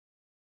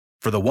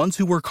For the ones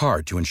who work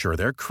hard to ensure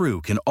their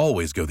crew can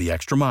always go the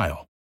extra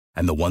mile,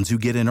 and the ones who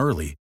get in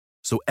early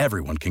so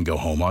everyone can go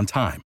home on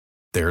time,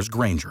 there's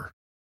Grainger,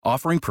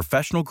 offering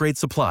professional-grade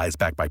supplies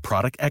backed by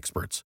product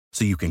experts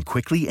so you can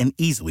quickly and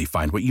easily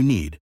find what you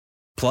need.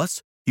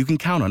 Plus, you can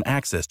count on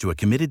access to a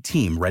committed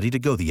team ready to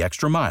go the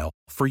extra mile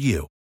for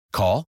you.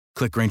 Call,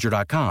 click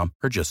Grainger.com,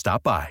 or just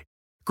stop by.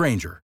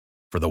 Grainger,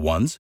 for the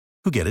ones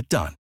who get it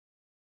done.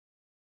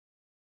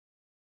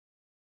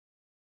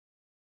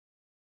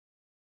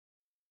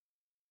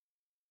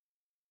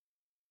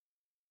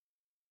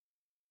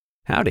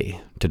 Howdy.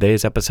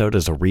 Today's episode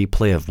is a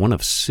replay of one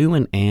of Sue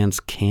and Ann's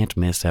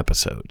can't-miss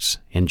episodes.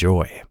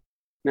 Enjoy.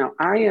 Now,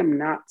 I am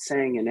not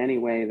saying in any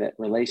way that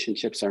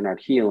relationships are not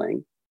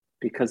healing,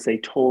 because they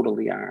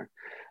totally are.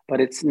 But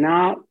it's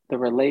not the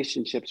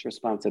relationship's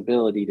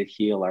responsibility to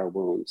heal our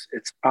wounds.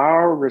 It's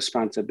our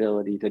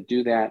responsibility to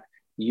do that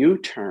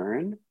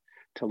U-turn,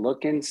 to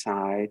look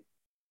inside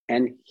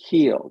and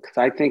heal. Because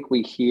I think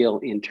we heal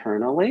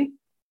internally.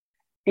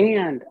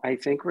 And I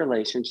think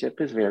relationship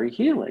is very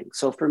healing.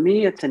 So for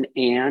me, it's an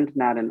and,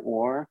 not an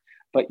or,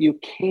 but you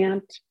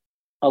can't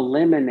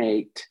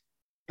eliminate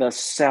the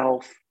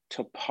self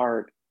to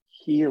part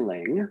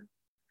healing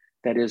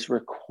that is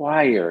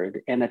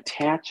required, and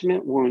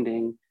attachment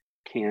wounding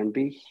can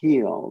be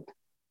healed.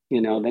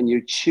 Then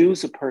you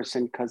choose a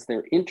person because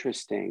they're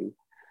interesting,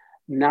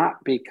 not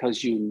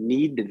because you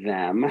need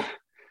them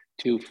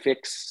to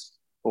fix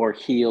or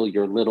heal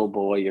your little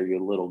boy or your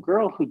little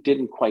girl who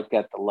didn't quite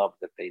get the love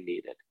that they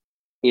needed,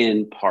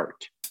 in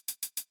part.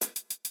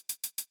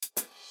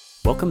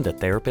 Welcome to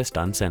Therapist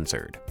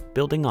Uncensored.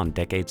 Building on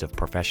decades of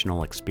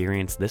professional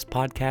experience, this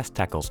podcast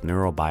tackles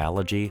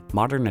neurobiology,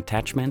 modern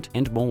attachment,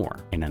 and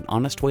more in an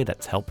honest way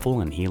that's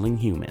helpful in healing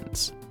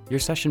humans. Your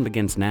session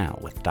begins now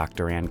with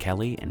Dr. Ann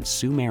Kelly and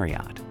Sue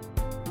Marriott.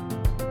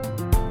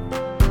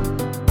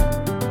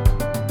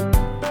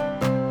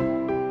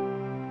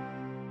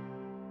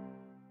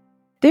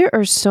 There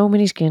are so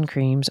many skin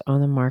creams on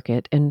the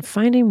market, and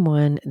finding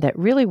one that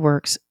really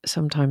works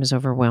sometimes is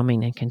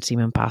overwhelming and can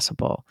seem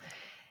impossible.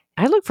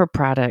 I look for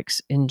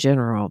products in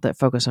general that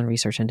focus on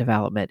research and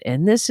development,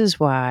 and this is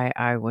why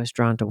I was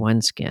drawn to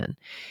OneSkin.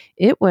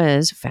 It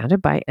was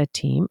founded by a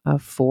team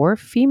of 4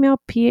 female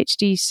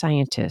PhD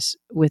scientists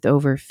with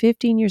over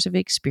 15 years of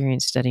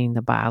experience studying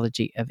the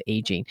biology of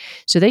aging.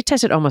 So they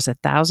tested almost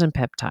 1,000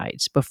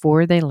 peptides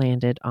before they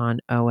landed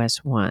on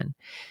OS1.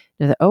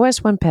 Now, the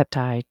OS1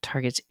 peptide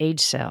targets age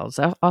cells,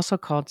 also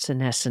called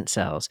senescent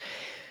cells,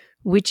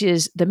 which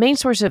is the main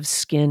source of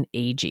skin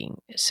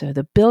aging. So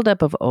the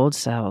buildup of old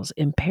cells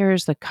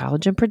impairs the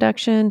collagen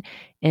production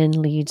and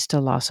leads to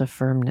loss of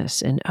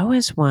firmness. And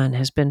OS1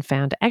 has been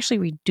found to actually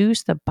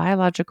reduce the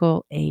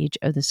biological age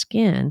of the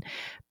skin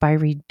by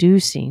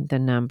reducing the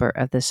number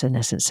of the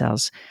senescent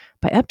cells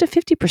by up to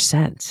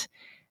 50%.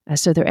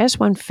 So their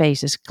S1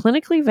 face is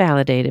clinically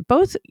validated,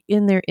 both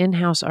in their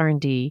in-house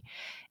R&D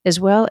as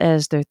well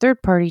as their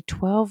third-party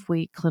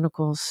 12-week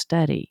clinical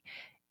study.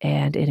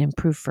 And it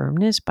improved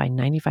firmness by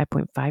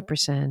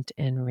 95.5%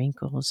 and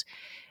wrinkles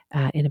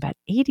in about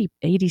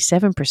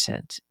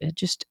 87%. It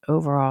just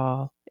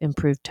overall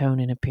improved tone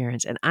and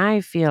appearance. And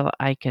I feel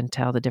I can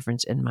tell the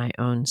difference in my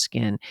own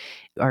skin.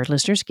 Our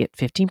listeners get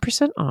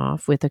 15%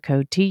 off with the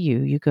code TU.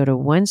 You go to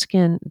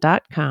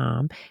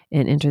oneskin.com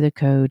and enter the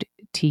code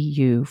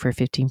TU for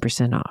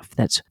 15% off.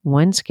 That's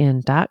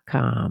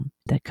oneskin.com.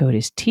 The code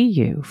is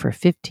TU for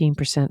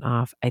 15%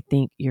 off. I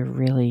think you're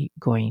really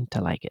going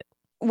to like it.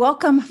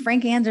 Welcome,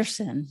 Frank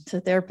Anderson, to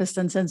Therapist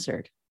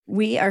Uncensored.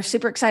 We are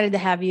super excited to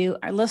have you.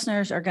 Our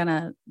listeners are going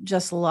to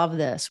just love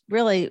this,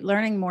 really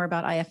learning more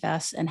about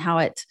IFS and how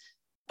it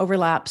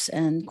overlaps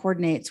and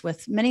coordinates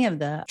with many of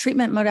the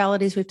treatment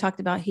modalities we've talked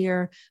about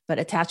here, but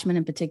attachment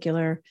in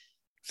particular.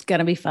 It's going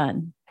to be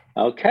fun.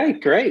 Okay,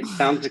 great.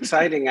 Sounds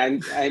exciting.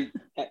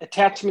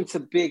 Attachment's a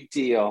big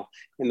deal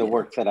in the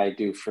work that I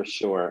do, for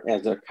sure,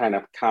 as a kind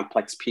of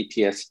complex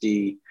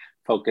PTSD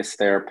focused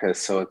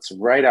therapist. So it's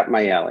right up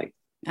my alley.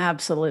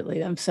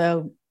 Absolutely. I'm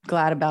so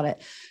glad about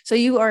it. So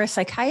you are a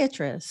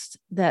psychiatrist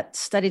that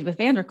studied with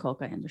Vanderkolk,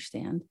 I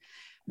understand,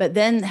 but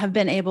then have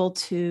been able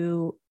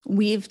to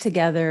weave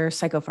together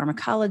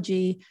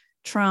psychopharmacology,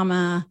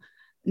 trauma,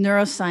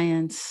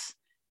 neuroscience,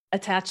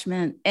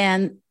 attachment,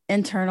 and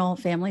internal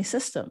family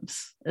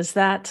systems. Is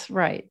that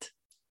right?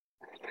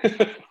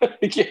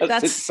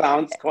 Yes, it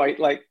sounds quite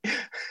like...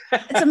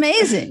 It's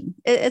amazing.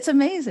 It's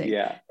amazing.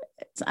 Yeah.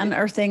 It's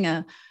unearthing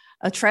a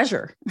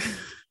treasure.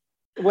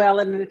 Well,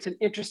 and it's an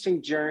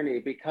interesting journey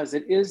because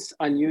it is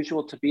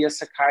unusual to be a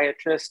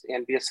psychiatrist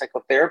and be a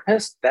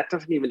psychotherapist. That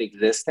doesn't even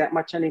exist that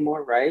much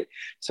anymore, right?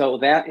 So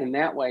that in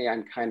that way,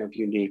 I'm kind of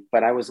unique.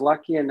 But I was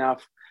lucky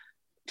enough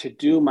to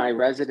do my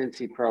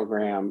residency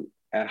program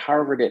at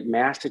Harvard at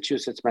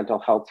Massachusetts Mental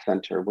Health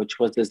Center, which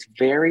was this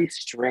very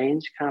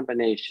strange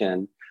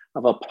combination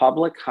of a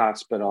public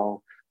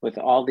hospital with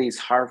all these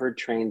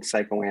Harvard-trained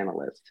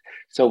psychoanalysts.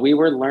 So we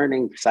were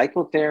learning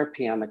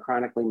psychotherapy on the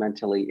chronically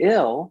mentally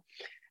ill,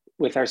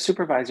 with our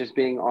supervisors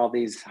being all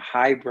these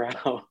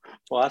highbrow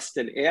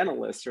Boston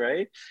analyst,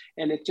 right?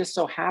 And it just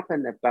so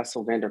happened that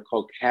Bessel van der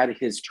Kolk had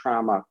his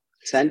trauma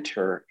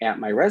center at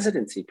my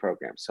residency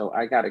program. So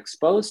I got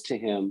exposed to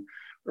him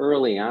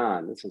early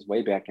on. This is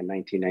way back in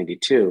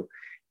 1992.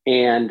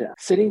 And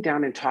sitting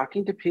down and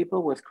talking to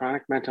people with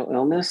chronic mental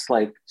illness,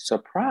 like,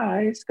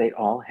 surprise, they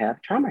all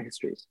have trauma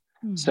histories.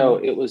 Mm-hmm. So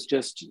it was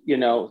just,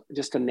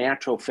 just a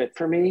natural fit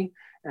for me.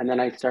 And then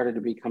I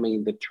started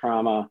becoming the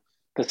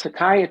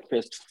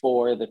psychiatrist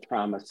for the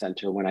trauma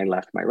center when I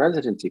left my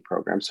residency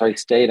program. So I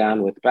stayed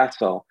on with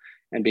Bessel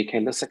and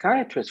became the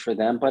psychiatrist for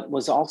them, but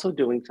was also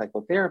doing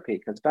psychotherapy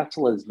because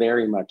Bessel is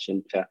very much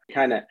into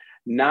kind of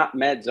not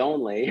meds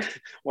only,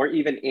 or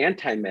even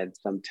anti-meds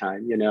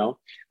sometime,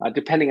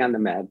 depending on the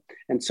med.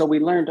 And so we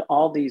learned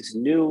all these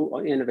new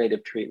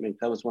innovative treatments.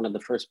 I was one of the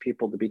first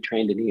people to be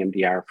trained in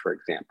EMDR, for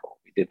example.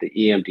 We did the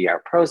EMDR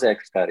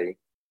Prozac study,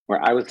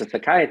 where I was the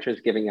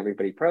psychiatrist giving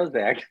everybody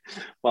Prozac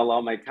while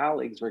all my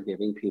colleagues were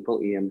giving people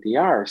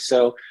EMDR.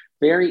 So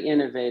very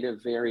innovative,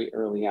 very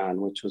early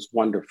on, which was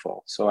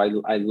wonderful. So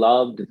I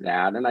loved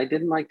that. And I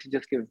didn't like to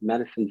just give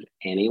medicines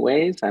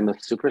anyways. I'm a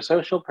super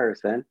social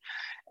person.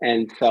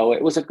 And so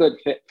it was a good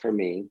fit for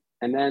me.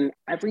 And then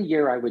every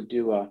year I would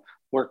do a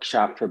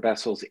workshop for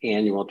Bessel's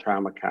annual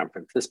trauma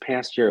conference. This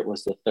past year, it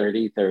was the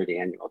 33rd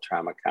annual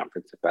trauma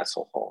conference that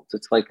Bessel holds.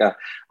 It's like a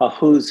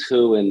who's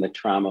who in the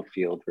trauma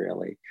field,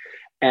 really.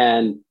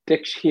 And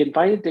he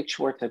invited Dick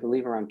Schwartz, I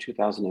believe, around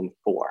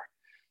 2004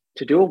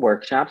 to do a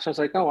workshop. So I was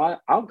like, oh,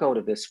 I'll go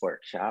to this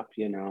workshop,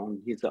 And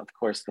he's, of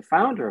course, the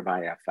founder of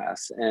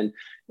IFS. And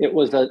it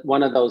was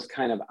one of those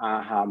kind of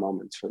aha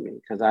moments for me,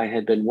 because I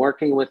had been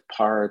working with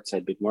parts,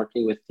 I'd been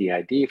working with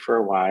DID for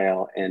a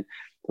while. And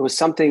there was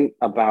something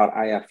about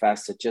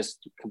IFS that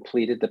just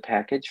completed the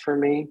package for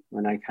me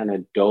when I kind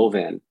of dove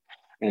in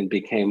and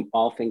became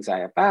all things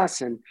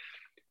IFS. And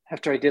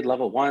after I did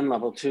level 1,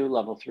 level 2,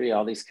 level 3,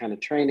 all these kind of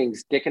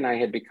trainings, Dick and I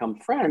had become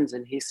friends.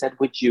 And he said,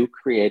 would you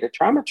create a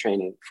trauma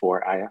training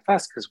for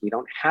IFS? Because we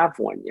don't have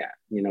one yet.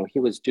 He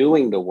was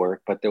doing the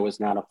work, but there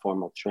was not a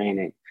formal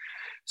training.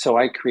 So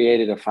I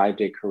created a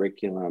 5-day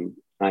curriculum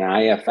on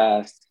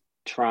IFS,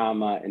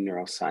 trauma, and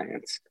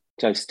neuroscience,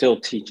 which I still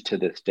teach to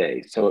this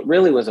day. So it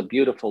really was a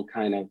beautiful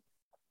kind of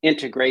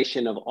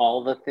integration of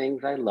all the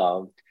things I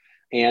loved.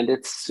 And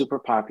it's super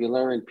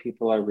popular and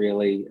people are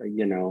really,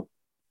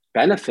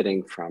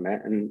 benefiting from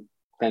it, and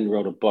then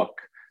wrote a book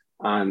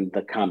on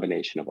the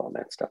combination of all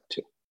that stuff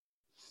too.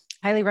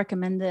 Highly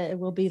recommend it. It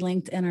will be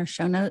linked in our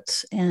show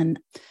notes, and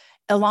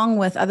along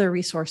with other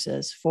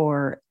resources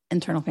for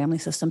internal family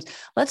systems.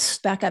 Let's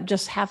back up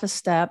just half a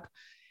step.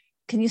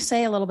 Can you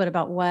say a little bit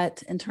about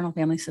what internal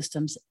family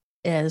systems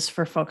is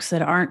for folks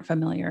that aren't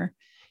familiar?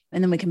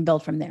 And then we can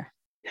build from there.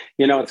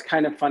 It's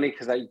kind of funny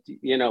because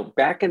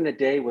back in the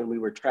day when we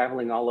were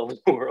traveling all over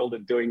the world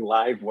and doing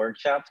live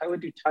workshops, I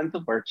would do tons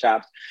of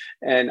workshops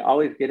and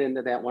always get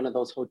into one of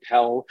those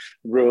hotel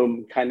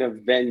room kind of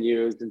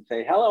venues and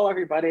say, hello,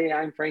 everybody,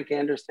 I'm Frank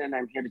Anderson.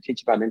 I'm here to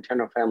teach about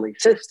internal family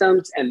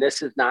systems, and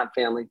this is not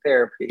family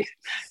therapy.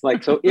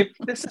 So if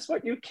this is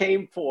what you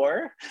came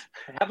for,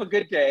 have a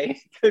good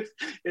day.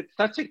 It's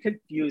such a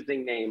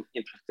confusing name,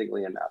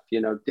 interestingly enough.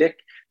 Dick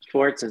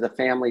Schwartz is a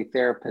family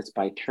therapist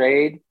by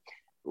trade.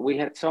 We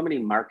had so many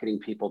marketing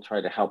people try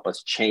to help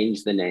us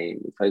change the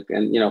name.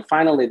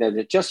 Finally,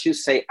 they just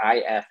say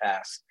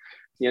IFS.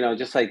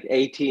 Just like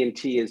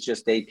AT&T is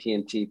just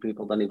AT&T.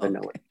 People don't even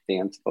know what it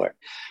stands for.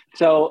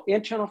 So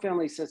internal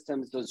family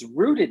systems is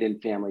rooted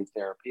in family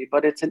therapy,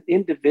 but it's an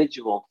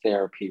individual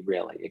therapy,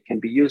 really. It can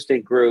be used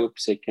in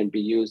groups. It can be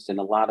used in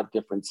a lot of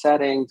different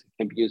settings. It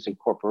can be used in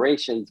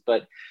corporations.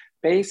 But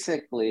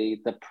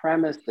basically, the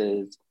premise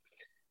is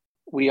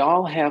we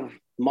all have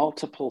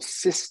multiple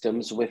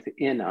systems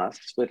within us,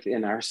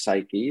 within our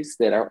psyches,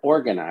 that are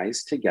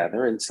organized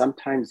together. And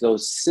sometimes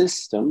those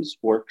systems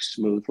work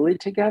smoothly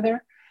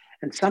together.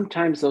 And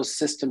sometimes those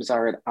systems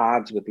are at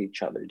odds with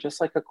each other,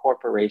 just like a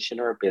corporation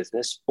or a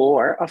business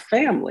or a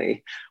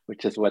family,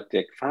 which is what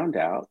Dick found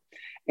out.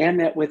 And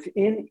that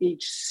within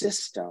each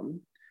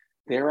system,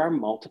 there are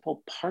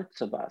multiple parts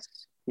of us.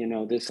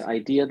 This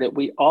idea that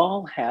we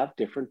all have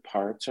different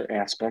parts or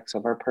aspects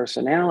of our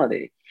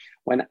personality.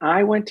 When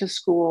I went to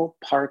school,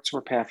 parts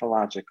were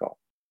pathological.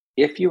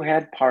 If you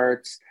had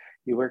parts,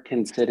 you were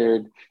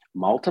considered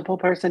multiple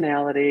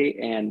personality,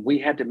 and we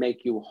had to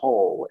make you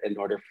whole in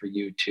order for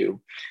you to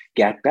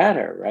get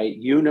better, right?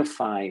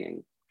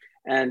 Unifying.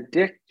 And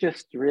Dick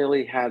just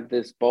really had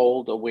this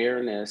bold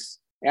awareness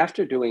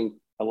after doing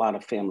a lot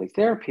of family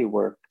therapy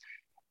work,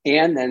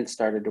 and then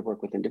started to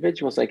work with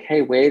individuals like,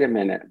 hey, wait a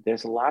minute,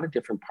 there's a lot of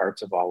different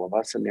parts of all of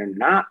us, and they're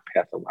not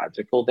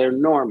pathological, they're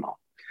normal.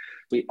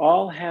 We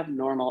all have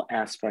normal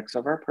aspects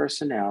of our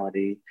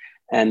personality,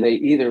 and they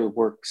either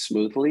work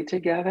smoothly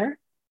together,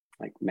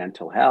 like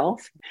mental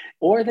health,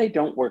 or they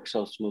don't work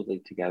so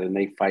smoothly together and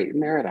they fight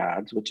and they're at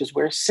odds, which is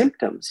where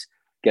symptoms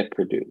get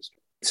produced.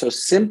 So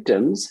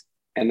symptoms,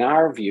 in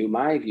our view,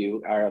 my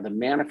view, are the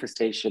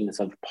manifestations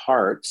of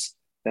parts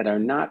that are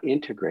not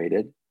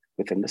integrated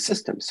within the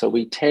system. So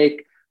we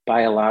take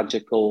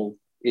biological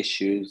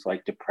issues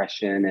like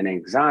depression and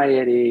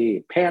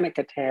anxiety, panic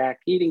attack,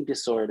 eating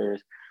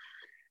disorders,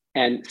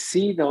 and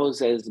see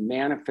those as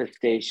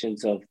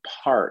manifestations of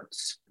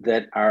parts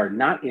that are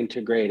not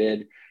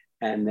integrated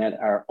and that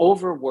are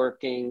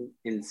overworking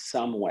in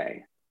some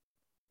way.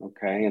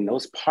 Okay. And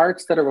those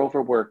parts that are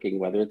overworking,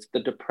 whether it's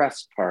the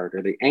depressed part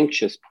or the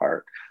anxious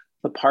part,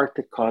 the part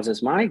that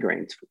causes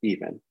migraines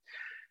even,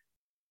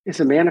 is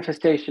a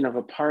manifestation of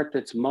a part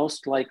that's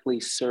most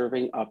likely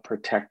serving a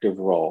protective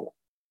role.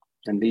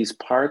 And these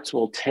parts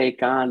will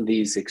take on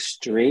these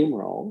extreme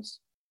roles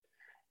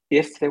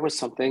if there was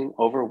something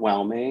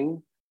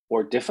overwhelming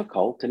or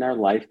difficult in our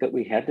life that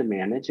we had to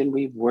manage and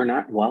we were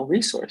not well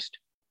resourced.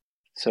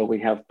 So we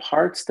have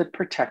parts that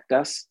protect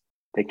us.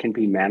 They can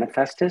be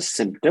manifest as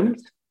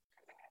symptoms.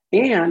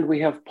 And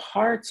we have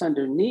parts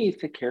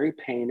underneath that carry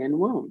pain and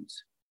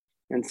wounds.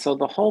 And so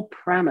the whole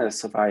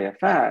premise of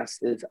IFS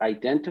is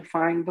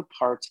identifying the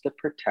parts that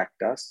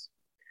protect us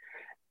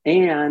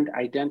and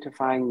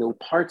identifying the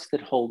parts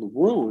that hold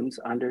wounds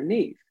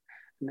underneath.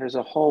 And there's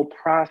a whole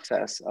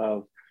process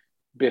of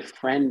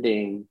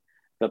befriending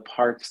the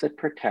parts that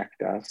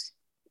protect us,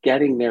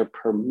 getting their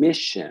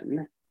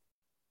permission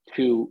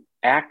to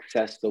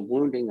access the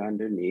wounding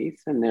underneath.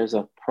 And there's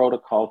a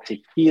protocol to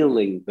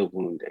healing the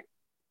wounding.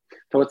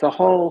 So it's a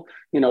whole,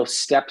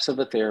 steps of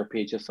a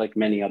therapy, just like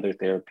many other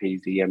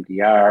therapies,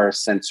 EMDR,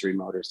 sensory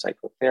motor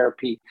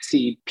psychotherapy,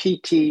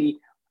 CPT,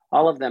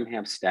 all of them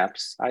have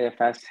steps.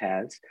 IFS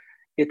has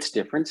its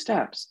different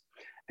steps.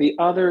 The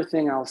other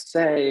thing I'll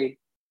say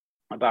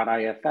about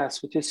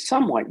IFS, which is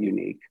somewhat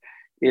unique,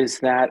 is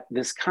that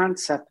this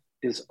concept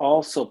is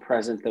also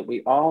present that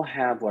we all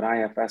have what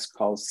IFS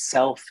calls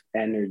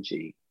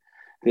self-energy,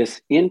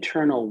 this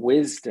internal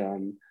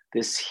wisdom,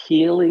 this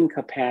healing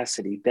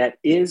capacity that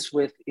is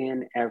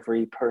within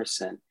every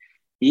person.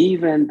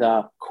 Even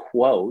the,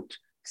 quote,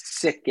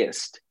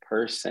 sickest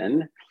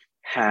person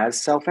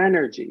has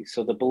self-energy.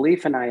 So the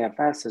belief in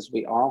IFS is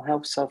we all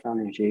have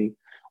self-energy.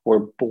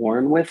 We're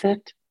born with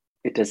it.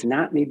 It does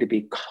not need to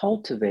be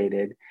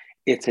cultivated.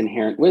 It's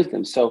inherent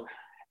wisdom. So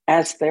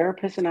as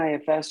therapists in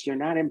IFS, you're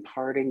not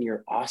imparting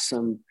your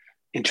awesome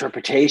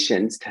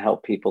interpretations to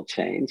help people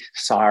change.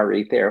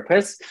 Sorry,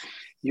 therapists.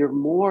 You're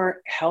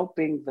more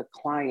helping the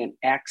client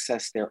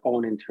access their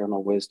own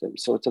internal wisdom.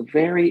 So it's a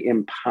very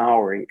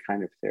empowering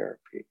kind of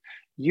therapy.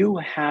 You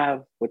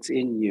have what's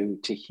in you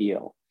to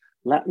heal.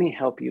 Let me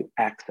help you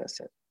access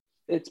it.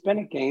 It's been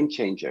a game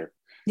changer.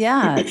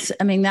 Yeah.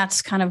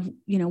 That's kind of,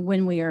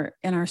 when we are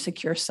in our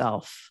secure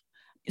self.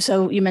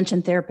 So you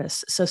mentioned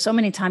therapists. So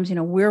many times,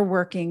 we're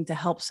working to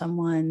help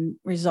someone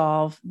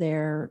resolve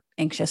their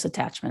anxious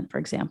attachment, for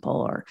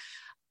example,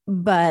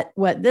 but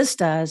what this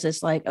does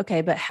is like,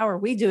 okay, but how are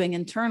we doing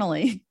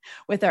internally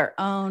with our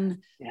own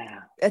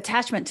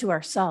attachment to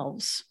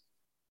ourselves?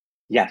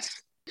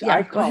 Yes. Yeah,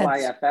 I call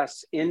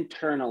IFS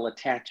internal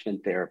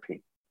attachment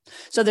therapy.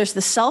 So there's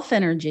the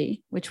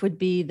self-energy, which would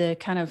be the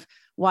kind of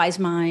wise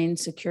mind,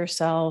 secure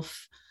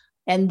self.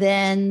 And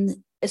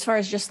then as far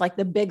as just like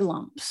the big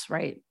lumps,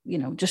 right?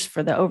 Just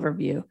for the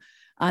overview.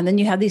 And then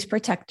you have these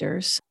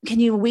protectors. Can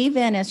you weave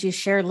in, as you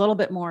share a little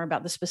bit more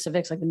about the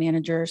specifics, like the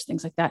managers,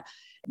 things like that,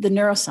 the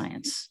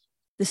neuroscience?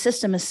 The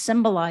system is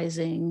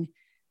symbolizing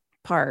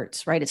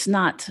parts, right? It's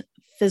not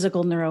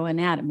physical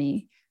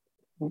neuroanatomy.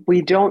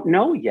 We don't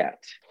know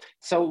yet.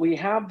 So we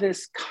have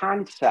this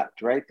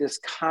concept, right? This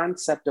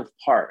concept of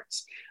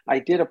parts. I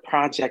did a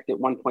project at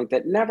one point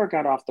that never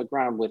got off the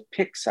ground with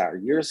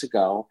Pixar years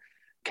ago,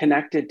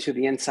 connected to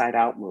the Inside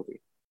Out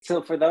movie.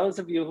 So for those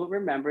of you who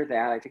remember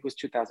that, I think it was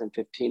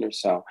 2015 or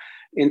so,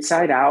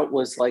 Inside Out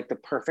was like the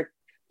perfect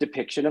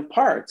depiction of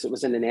parts. It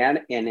was an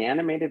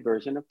animated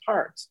version of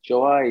parts: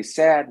 joy,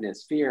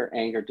 sadness, fear,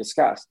 anger,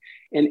 disgust.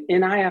 And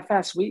in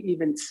IFS, we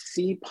even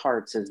see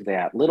parts as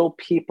that, little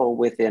people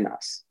within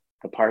us.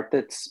 The part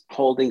that's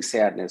holding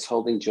sadness,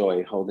 holding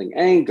joy, holding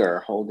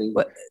anger, holding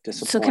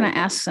disappointment. So can I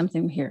ask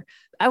something here?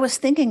 I was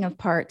thinking of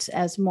parts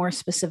as more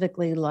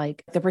specifically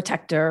like the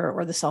protector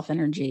or the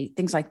self-energy,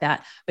 things like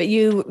that. But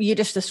you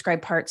just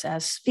describe parts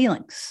as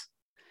feelings.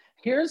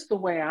 Here's the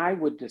way I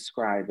would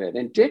describe it.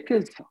 And Dick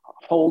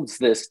holds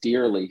this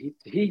dearly.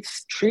 He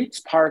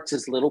treats parts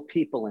as little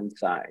people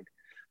inside,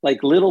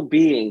 like little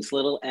beings,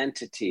 little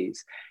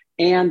entities.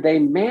 And they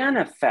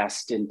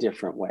manifest in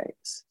different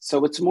ways.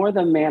 So it's more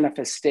the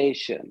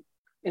manifestation.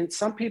 And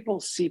some people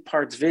see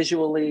parts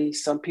visually.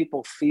 Some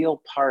people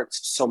feel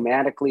parts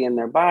somatically in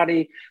their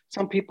body.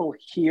 Some people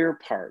hear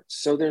parts.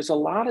 So there's a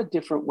lot of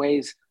different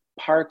ways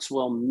parts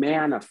will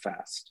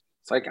manifest.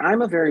 It's like,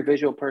 I'm a very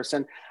visual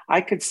person. I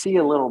could see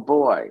a little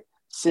boy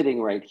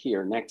sitting right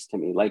here next to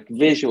me, like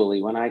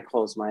visually when I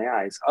close my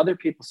eyes. Other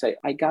people say,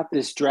 I got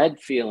this dread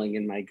feeling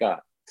in my gut.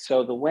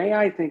 So the way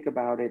I think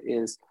about it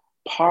is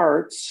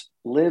parts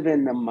live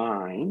in the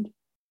mind,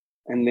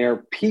 and they're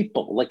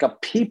people, like a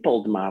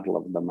peopled model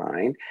of the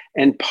mind,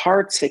 and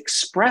parts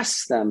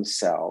express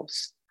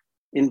themselves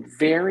in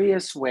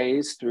various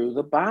ways through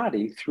the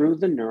body, through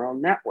the neural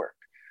network.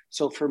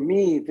 So for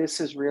me, this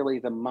is really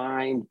the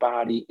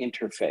mind-body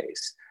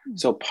interface.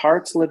 So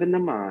parts live in the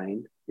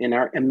mind, in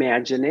our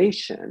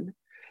imagination,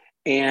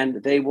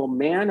 and they will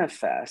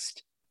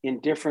manifest in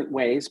different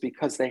ways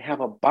because they have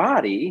a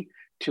body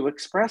to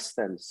express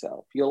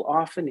themselves. You'll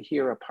often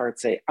hear a part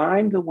say,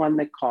 I'm the one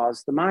that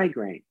caused the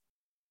migraine.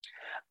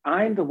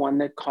 I'm the one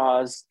that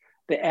caused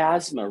the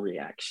asthma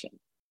reaction.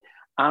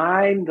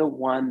 I'm the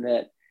one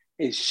that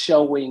is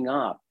showing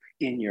up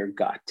in your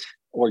gut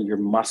or your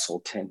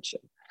muscle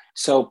tension.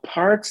 So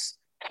parts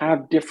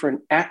have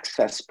different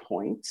access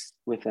points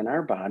within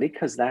our body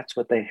because that's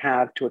what they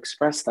have to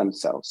express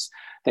themselves.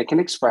 They can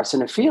express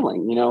in a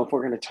feeling. You know, if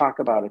we're going to talk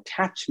about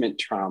attachment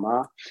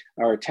trauma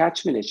or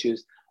attachment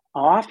issues,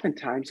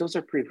 oftentimes those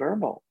are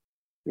pre-verbal,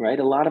 right?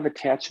 A lot of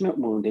attachment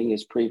wounding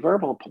is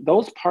pre-verbal.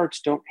 Those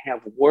parts don't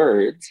have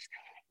words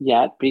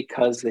yet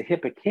because the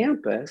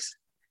hippocampus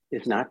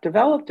is not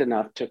developed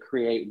enough to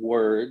create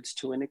words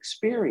to an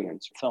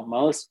experience. So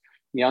most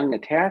young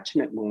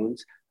attachment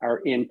wounds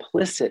are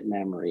implicit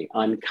memory,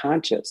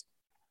 unconscious.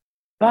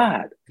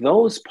 But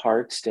those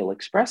parts still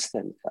express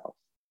themselves.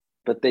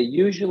 But they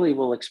usually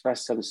will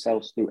express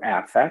themselves through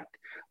affect,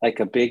 like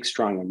a big,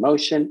 strong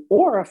emotion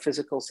or a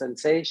physical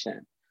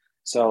sensation.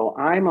 So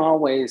I'm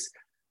always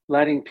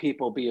letting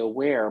people be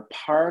aware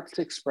parts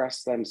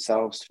express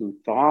themselves through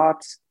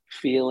thoughts,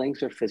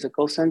 feelings, or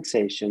physical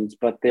sensations,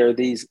 but they're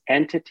these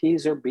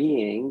entities or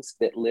beings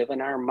that live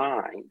in our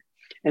mind.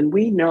 And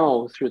we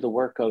know through the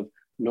work of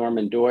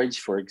Norman Doidge,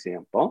 for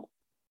example,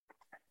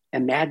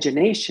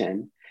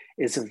 imagination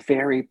is a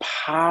very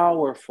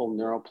powerful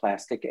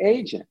neuroplastic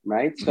agent,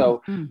 right?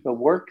 So the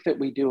work that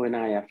we do in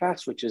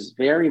IFS, which is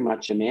very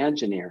much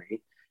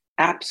imaginary,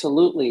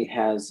 absolutely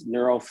has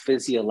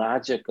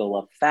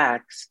neurophysiological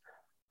effects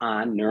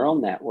on neural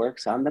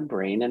networks, on the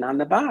brain, and on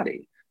the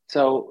body.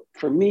 So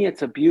for me,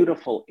 it's a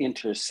beautiful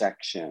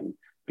intersection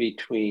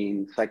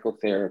between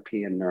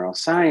psychotherapy and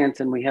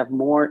neuroscience, and we have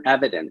more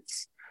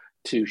evidence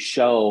to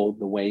show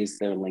the ways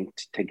they're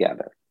linked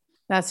together.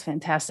 That's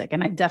fantastic.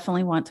 And I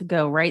definitely want to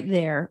go right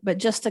there. But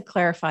just to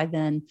clarify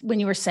then,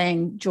 when you were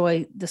saying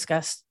Joy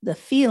discussed the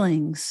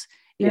feelings,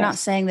 you're not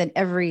saying that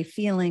every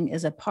feeling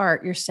is a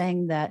part. You're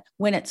saying that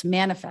when it's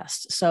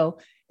manifest. So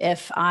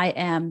if I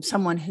am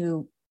someone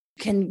who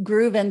can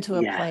groove into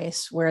a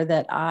place where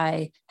that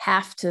I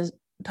have to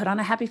put on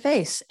a happy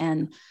face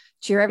and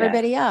cheer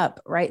everybody up,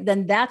 right?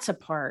 Then that's a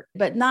part,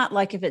 but not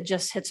like if it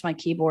just hits my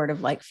keyboard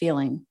of like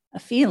feeling a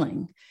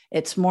feeling.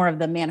 It's more of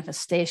the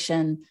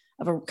manifestation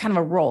of a kind of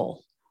a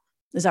role.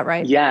 Is that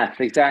right? Yes,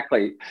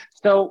 exactly.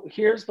 So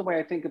here's the way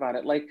I think about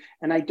it. Like,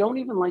 and I don't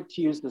even like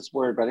to use this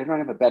word, but I don't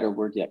have a better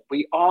word yet.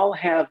 We all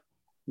have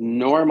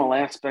normal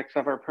aspects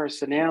of our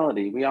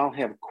personality. We all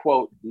have,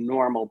 quote,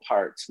 normal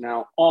parts.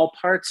 Now, all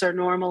parts are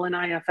normal in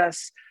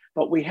IFS,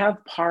 but we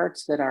have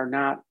parts that are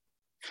not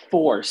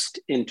forced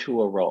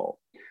into a role.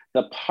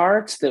 The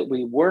parts that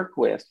we work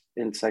with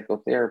in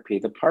psychotherapy,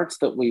 the parts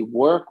that we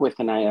work with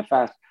in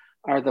IFS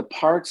are the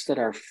parts that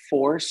are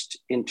forced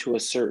into a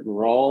certain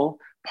role,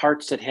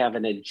 parts that have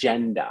an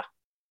agenda.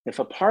 If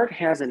a part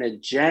has an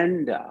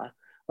agenda,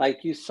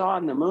 like you saw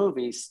in the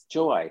movies,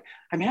 Joy,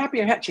 I'm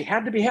happy. She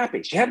had to be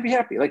happy. She had to be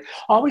happy. Like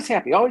always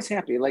happy, always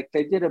happy. Like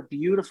they did a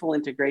beautiful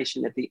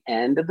integration at the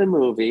end of the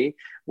movie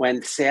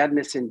when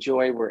sadness and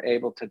joy were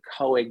able to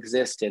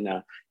coexist in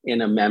a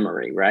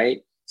memory, right?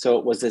 So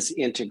it was this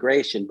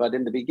integration. But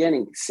in the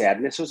beginning,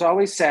 sadness was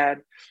always sad.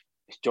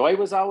 Joy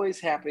was always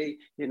happy.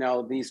 You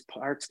know, these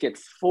parts get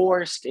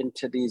forced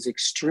into these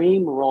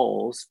extreme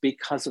roles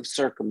because of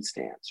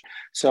circumstance.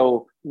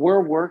 So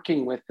we're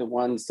working with the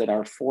ones that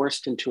are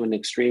forced into an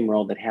extreme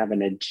role that have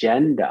an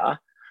agenda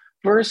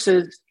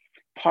versus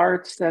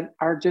parts that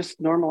are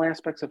just normal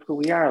aspects of who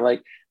we are.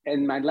 Like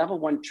in my level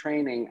 1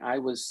 training, I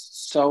was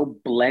so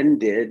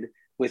blended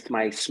with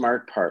my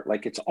smart part.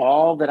 Like it's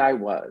all that I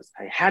was.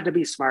 I had to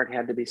be smart,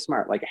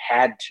 like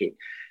had to.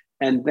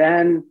 And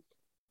then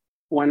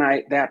when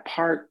that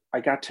part,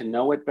 I got to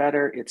know it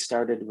better, it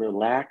started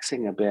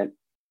relaxing a bit.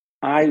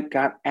 I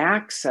got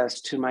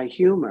access to my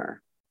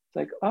humor. It's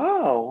like,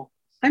 oh,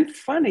 I'm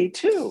funny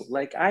too.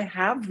 Like I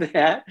have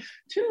that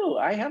too.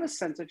 I have a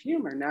sense of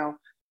humor. Now,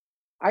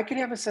 I could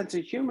have a sense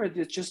of humor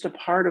that's just a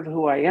part of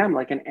who I am,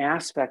 like an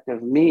aspect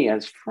of me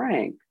as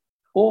Frank.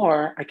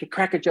 Or I could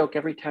crack a joke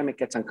every time it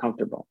gets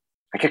uncomfortable.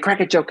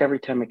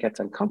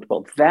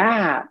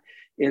 That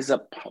is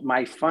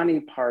my funny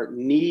part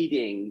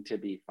needing to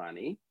be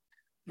funny.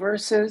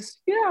 Versus,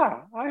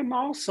 I'm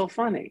also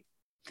funny.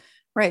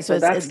 Right. So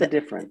that's the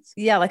difference.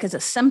 Yeah. Like it's a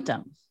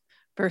symptom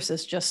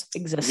versus just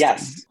existing.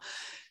 Yes.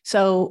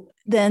 So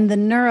then the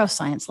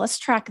neuroscience, let's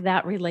track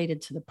that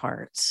related to the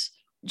parts.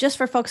 Just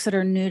for folks that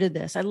are new to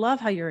this, I love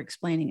how you're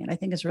explaining it. I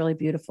think it's really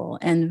beautiful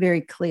and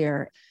very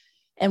clear.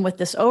 And with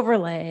this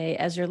overlay,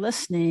 as you're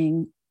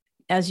listening,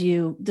 as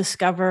you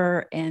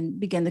discover and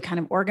begin to kind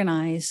of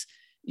organize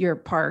your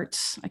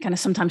parts, I kind of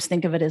sometimes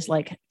think of it as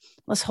like,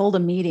 let's hold a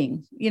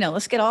meeting,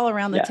 let's get all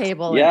around the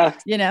table. Yeah.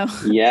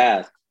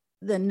 And,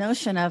 the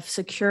notion of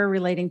secure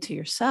relating to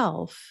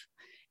yourself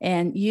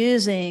and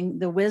using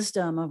the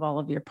wisdom of all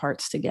of your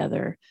parts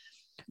together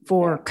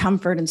for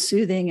comfort and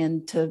soothing,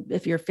 and to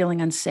if you're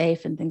feeling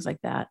unsafe and things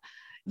like that.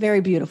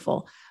 Very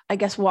beautiful. I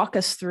guess walk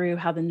us through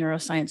how the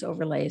neuroscience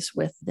overlays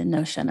with the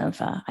notion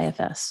of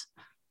IFS.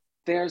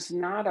 There's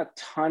not a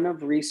ton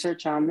of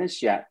research on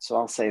this yet. So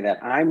I'll say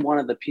that I'm one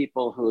of the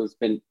people who's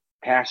been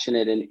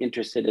passionate and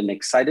interested and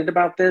excited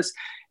about this.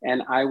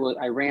 And I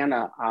ran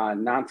a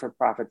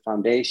non-for-profit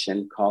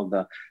foundation called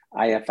the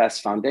IFS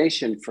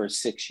Foundation for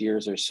 6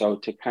 years or so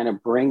to kind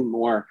of bring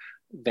more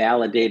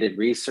validated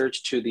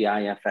research to the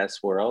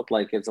IFS world.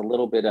 Like, it's a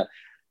little bit of,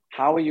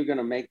 how are you going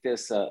to make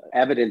this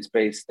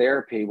evidence-based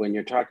therapy when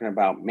you're talking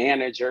about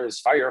managers,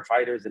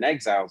 firefighters, and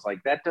exiles?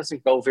 Like, that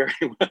doesn't go very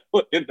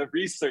well in the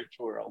research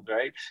world,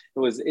 right?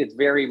 It's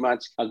very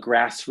much a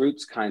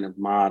grassroots kind of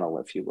model,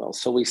 if you will.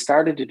 So we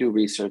started to do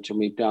research, and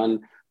we've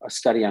done a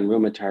study on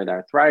rheumatoid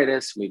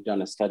arthritis. We've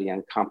done a study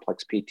on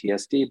complex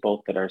PTSD,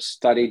 both that are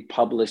studied,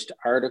 published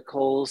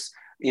articles,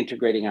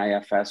 integrating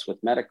IFS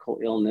with medical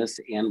illness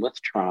and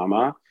with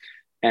trauma.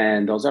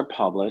 And those are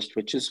published,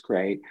 which is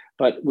great.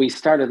 But we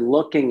started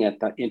looking at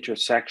the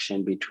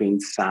intersection between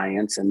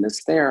science and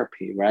this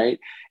therapy, right?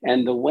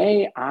 And the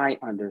way I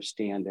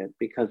understand it,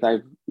 because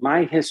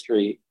my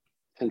history,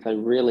 since I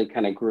really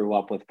kind of grew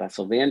up with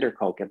Bessel van der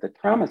Kolk at the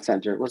trauma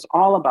center, it was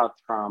all about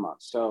trauma.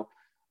 So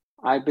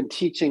I've been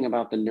teaching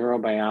about the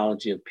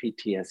neurobiology of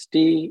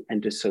PTSD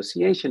and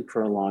dissociation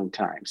for a long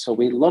time. So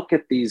we look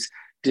at these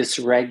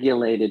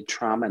dysregulated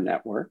trauma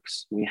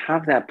networks. We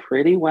have that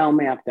pretty well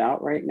mapped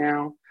out right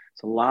now.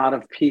 It's a lot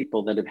of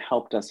people that have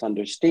helped us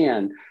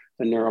understand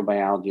the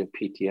neurobiology of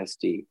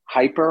PTSD.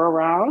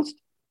 Hyper-aroused,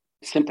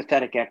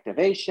 sympathetic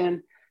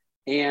activation,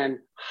 and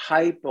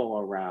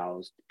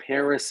hypo-aroused,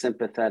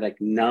 parasympathetic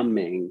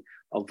numbing,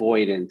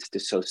 avoidance,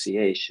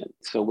 dissociation.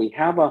 So we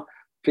have a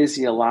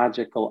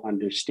physiological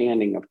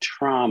understanding of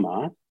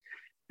trauma.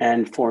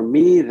 And for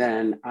me,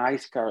 then, I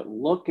start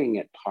looking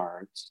at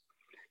parts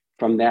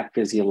from that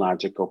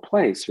physiological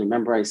place.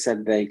 Remember, I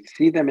said they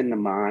see them in the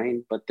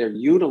mind, but they're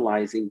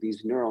utilizing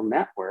these neural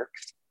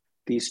networks,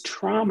 these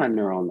trauma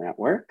neural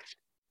networks,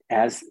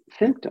 as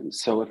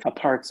symptoms. So if a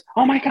part's,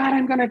 oh my God,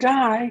 I'm going to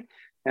die,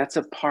 that's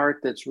a part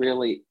that's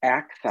really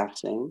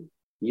accessing,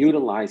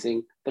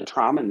 utilizing the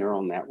trauma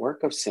neural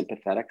network of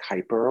sympathetic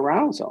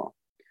hyperarousal.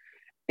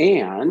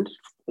 And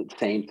the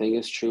same thing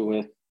is true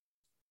with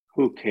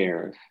who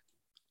cares?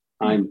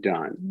 I'm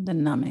done. The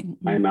numbing.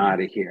 I'm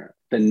out of here.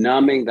 The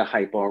numbing, the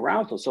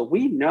hypoarousal. So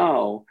we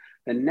know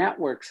the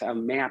networks are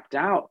mapped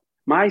out.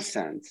 My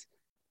sense,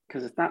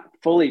 because it's not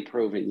fully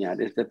proven yet,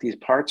 is that these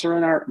parts are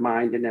in our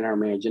mind and in our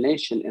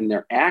imagination, and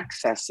they're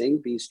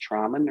accessing these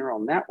trauma neural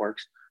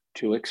networks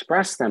to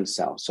express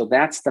themselves. So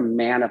that's the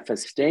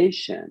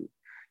manifestation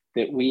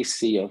that we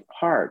see of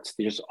parts.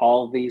 There's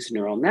all these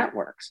neural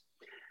networks.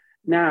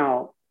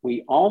 Now,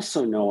 we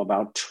also know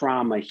about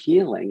trauma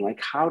healing.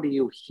 Like, how do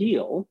you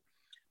heal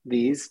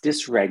these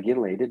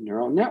dysregulated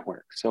neural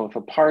networks? So if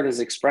a part is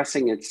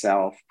expressing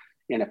itself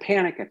in a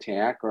panic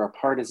attack, or a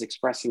part is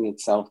expressing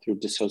itself through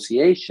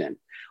dissociation,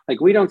 like,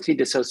 we don't see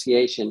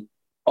dissociation,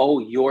 oh,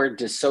 you're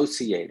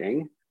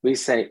dissociating. We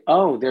say,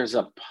 oh, there's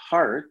a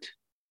part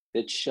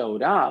that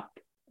showed up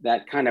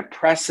that kind of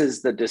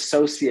presses the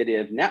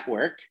dissociative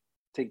network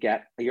to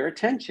get your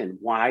attention.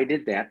 Why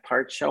did that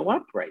part show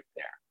up right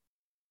there?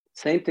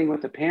 Same thing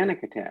with a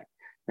panic attack.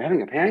 You're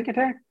having a panic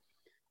attack?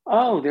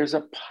 Oh, there's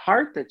a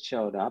part that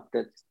showed up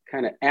that's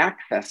kind of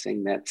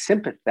accessing that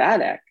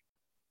sympathetic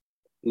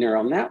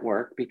neural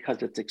network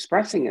because it's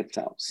expressing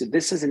itself. So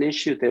this is an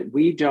issue that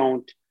we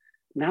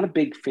not a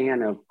big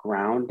fan of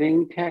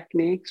grounding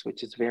techniques,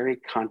 which is very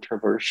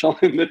controversial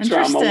in the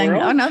trauma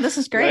world. Oh, no, this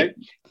is great. Right?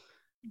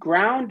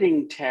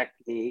 Grounding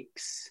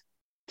techniques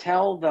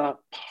tell the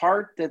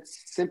part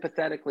that's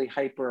sympathetically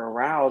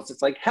hyper-aroused,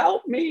 it's like,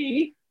 help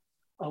me.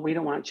 Oh, we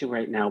don't want you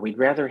right now. We'd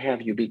rather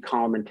have you be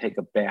calm and take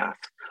a bath,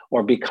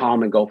 or be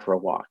calm and go for a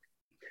walk.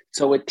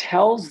 So it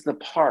tells the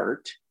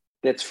part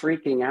that's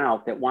freaking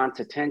out, that wants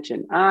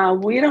attention,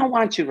 we don't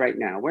want you right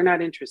now. We're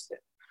not interested.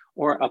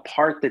 Or a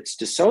part that's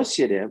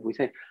dissociative, we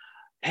say,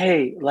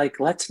 hey, like,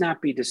 let's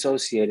not be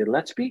dissociated.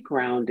 Let's be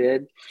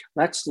grounded.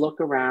 Let's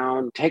look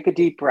around, take a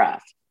deep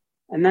breath.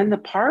 And then the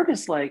part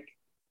is like,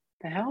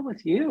 the hell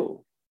with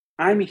you.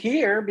 I'm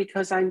here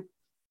because I'm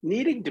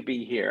needing to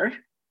be here.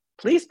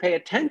 Please pay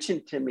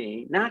attention to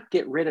me, not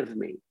get rid of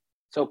me.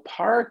 So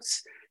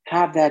parts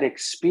have that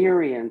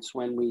experience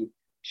when we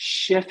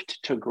shift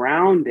to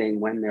grounding,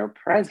 when they're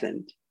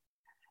present,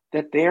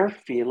 that they're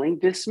feeling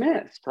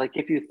dismissed. Like,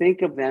 if you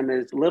think of them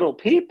as little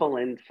people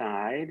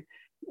inside,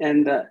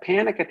 and the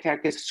panic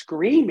attack is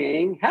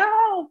screaming,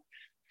 help,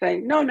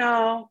 saying,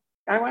 no,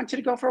 I want you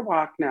to go for a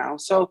walk now.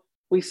 So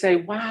we say,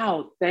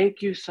 wow,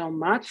 thank you so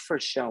much for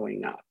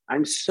showing up.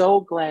 I'm so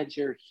glad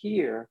you're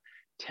here.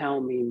 Tell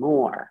me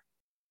more.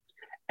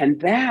 And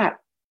that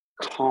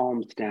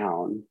calms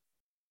down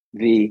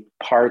the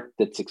part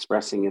that's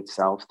expressing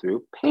itself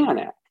through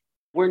panic.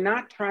 We're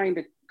not trying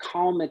to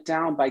calm it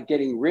down by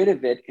getting rid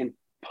of it and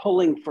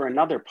pulling for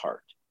another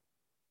part.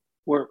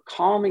 We're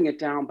calming it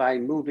down by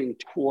moving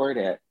toward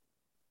it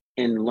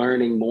in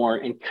learning more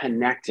and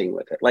connecting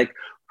with it. Like,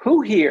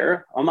 who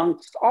here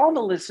amongst all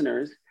the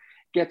listeners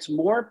gets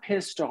more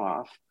pissed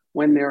off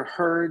when they're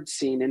heard,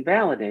 seen, and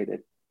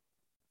validated?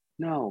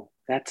 No,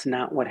 that's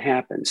not what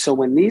happens. So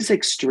when these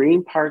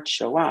extreme parts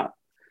show up,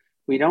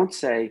 we don't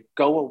say,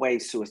 go away,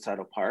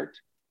 suicidal part.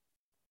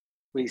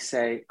 We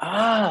say,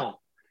 oh,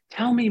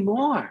 tell me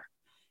more.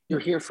 You're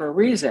here for a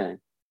reason.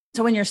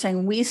 So when you're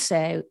saying we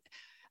say,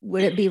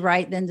 would it be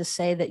right then to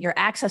say that you're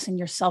accessing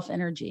your self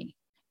energy?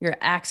 You're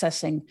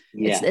accessing,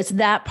 it's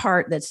that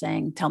part that's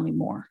saying, tell me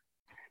more.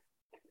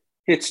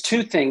 It's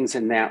two things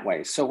in that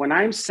way. So when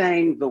I'm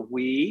saying the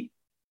we,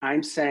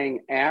 I'm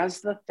saying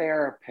as the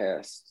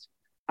therapist,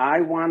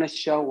 I want to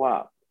show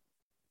up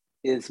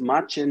as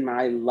much in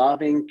my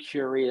loving,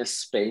 curious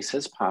space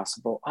as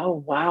possible.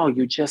 Oh, wow,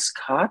 you just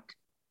cut?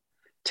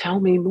 Tell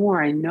me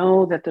more. I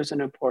know that there's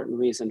an important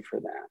reason for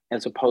that,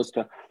 as opposed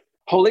to,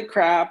 holy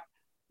crap,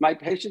 my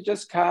patient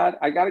just cut.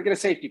 I got to get a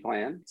safety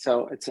plan.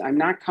 So I'm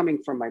not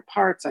coming from my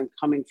parts. I'm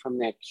coming from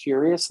that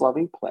curious,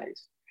 loving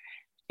place.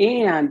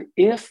 And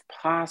if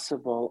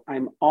possible,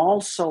 I'm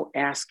also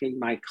asking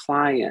my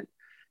client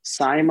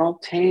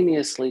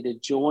simultaneously to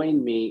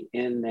join me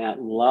in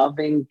that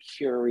loving,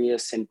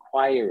 curious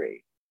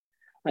inquiry.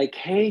 Like,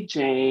 hey,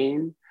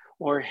 Jane,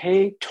 or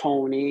hey,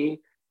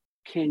 Tony,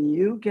 can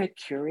you get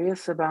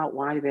curious about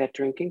why that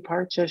drinking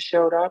part just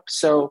showed up?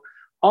 So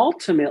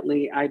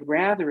ultimately, I'd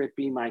rather it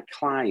be my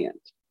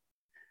client.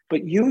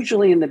 But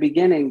usually in the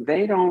beginning,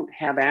 they don't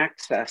have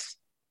access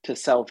to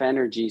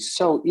self-energy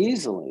so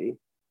easily.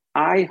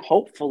 I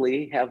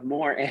hopefully have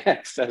more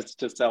access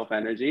to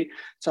self-energy.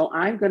 So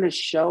I'm going to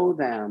show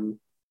them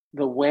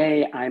the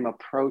way I'm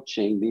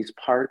approaching these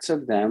parts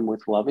of them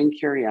with loving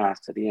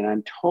curiosity. And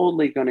I'm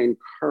totally going to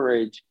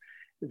encourage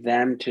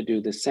them to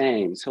do the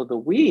same. So the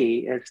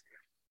we is,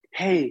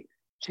 hey,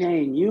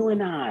 Jane, you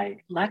and I,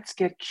 let's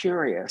get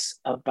curious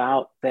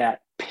about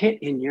that pit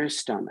in your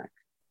stomach.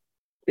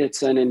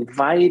 It's an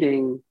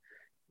inviting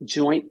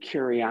joint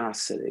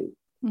curiosity,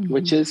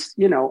 which is,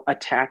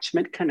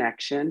 attachment,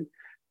 connection,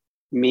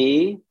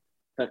 me,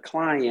 the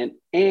client,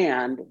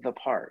 and the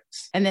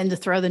parts. And then to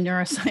throw the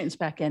neuroscience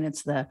back in,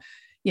 it's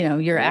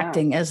you're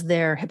acting as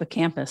their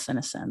hippocampus in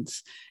a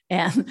sense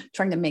and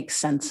trying to make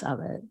sense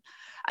of it.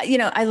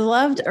 I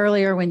loved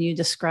earlier when you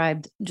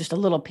described just a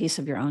little piece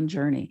of your own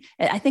journey.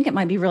 I think it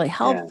might be really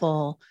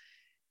helpful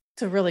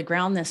to really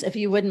ground this. If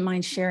you wouldn't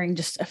mind sharing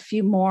just a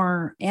few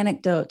more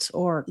anecdotes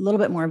or a little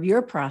bit more of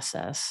your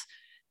process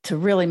to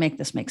really make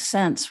this make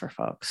sense for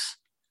folks.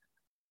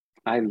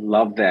 I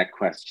love that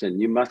question.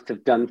 You must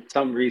have done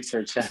some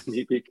research on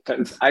me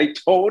because I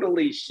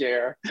totally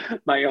share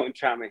my own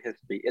trauma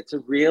history. It's a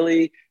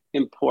really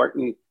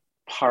important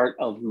part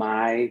of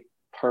my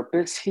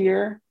purpose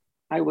here,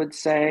 I would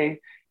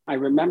say. I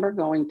remember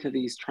going to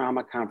these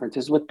trauma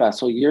conferences with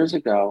Bessel years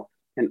ago,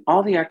 and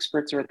all the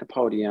experts are at the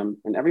podium,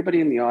 and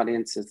everybody in the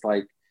audience is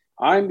like,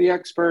 I'm the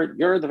expert,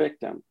 you're the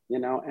victim,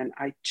 and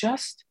I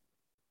just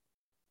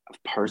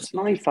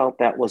personally felt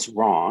that was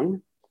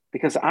wrong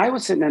because I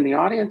was sitting in the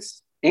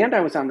audience and I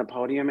was on the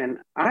podium and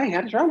I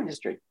had a trauma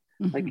history.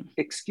 Mm-hmm. Like,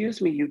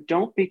 excuse me, you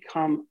don't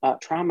become a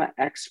trauma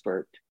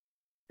expert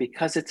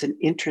because it's an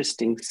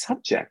interesting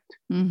subject.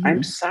 Mm-hmm.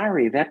 I'm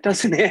sorry, that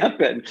doesn't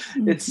happen.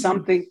 Mm-hmm. It's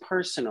something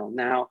personal.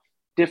 Now,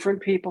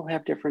 different people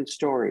have different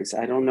stories.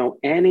 I don't know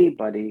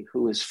anybody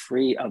who is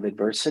free of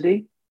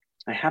adversity.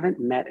 I haven't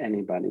met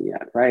anybody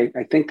yet, right?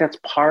 I think that's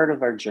part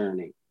of our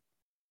journey,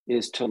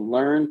 is to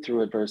learn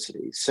through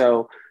adversity.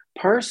 So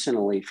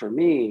personally, for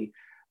me,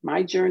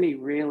 my journey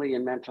really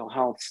in mental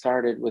health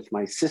started with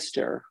my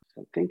sister.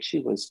 I think she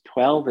was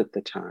 12 at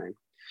the time,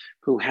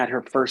 who had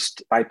her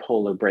first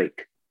bipolar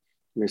break.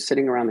 We were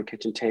sitting around the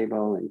kitchen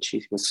table and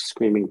she was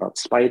screaming about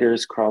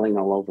spiders crawling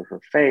all over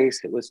her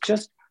face. It was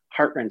just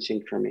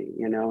heart-wrenching for me,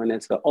 and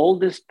as the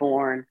oldest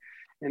born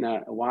in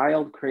a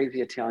wild,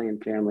 crazy Italian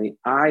family,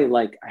 I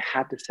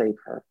had to save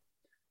her.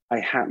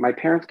 My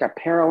parents got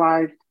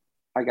paralyzed.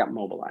 I got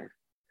mobilized.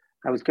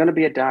 I was going to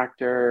be a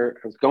doctor.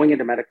 I was going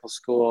into medical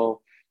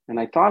school, and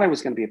I thought I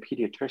was going to be a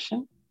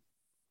pediatrician.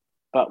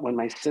 But when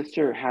my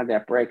sister had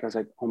that break, I was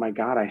like, oh my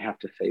God, I have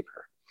to save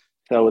her.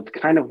 So it's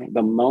kind of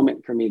the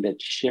moment for me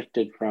that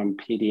shifted from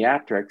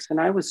pediatrics. And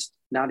I was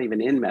not even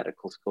in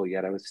medical school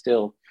yet. I was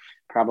still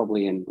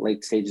probably in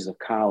late stages of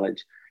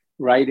college,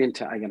 right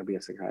into, I'm going to be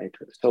a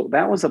psychiatrist. So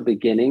that was a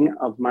beginning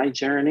of my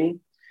journey.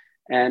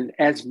 And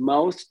as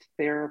most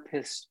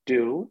therapists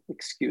do,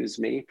 excuse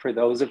me, for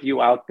those of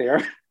you out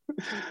there,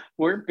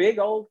 we're big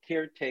old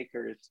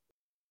caretakers.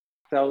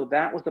 So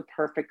that was a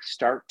perfect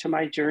start to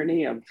my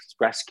journey of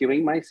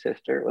rescuing my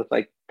sister. It was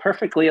like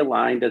perfectly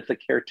aligned as the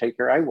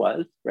caretaker I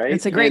was, right?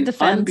 It's a great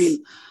defense.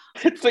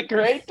 It's a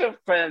great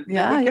defense.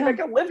 Yeah, we can make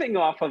a living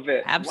off of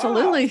it.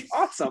 Absolutely.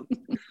 Wow, awesome.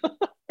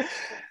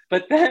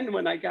 But then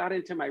when I got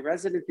into my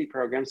residency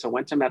program, so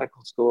went to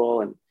medical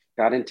school and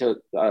got into,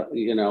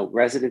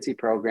 residency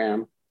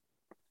program.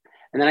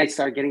 And then I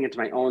started getting into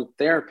my own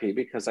therapy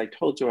because I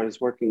told you I was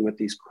working with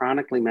these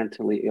chronically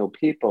mentally ill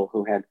people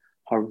who had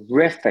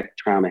horrific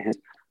trauma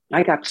history.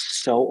 I got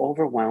so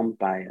overwhelmed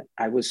by it.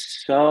 I was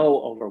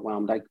so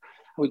overwhelmed. I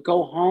would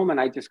go home and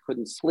I just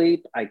couldn't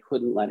sleep. I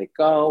couldn't let it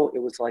go. It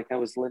was like I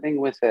was living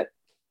with it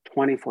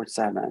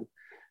 24/7.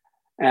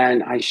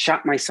 And I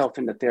shot myself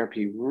into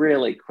therapy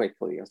really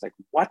quickly. I was like,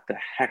 what the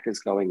heck is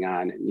going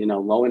on?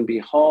 And, lo and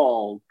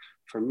behold,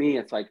 for me,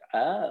 it's like,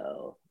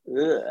 oh,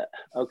 ugh,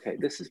 okay,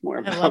 this is more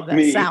I about love that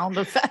me. sound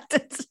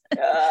effect.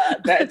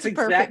 That's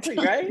exactly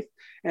right.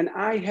 And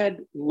I had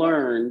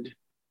learned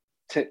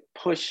to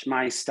push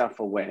my stuff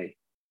away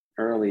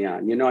early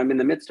on. I'm in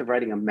the midst of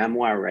writing a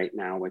memoir right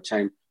now, which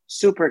I'm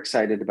super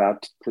excited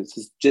about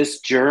because this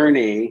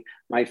journey,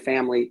 my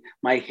family,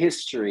 my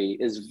history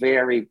is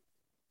very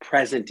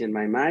present in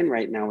my mind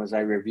right now as I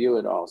review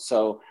it all.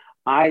 So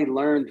I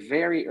learned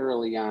very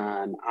early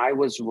on, I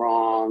was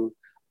wrong.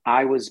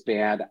 I was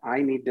bad.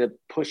 I need to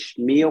push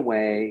me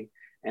away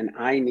and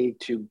I need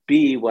to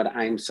be what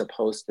I'm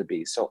supposed to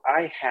be. So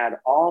I had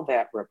all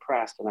that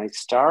repressed and I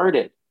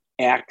started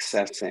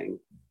accessing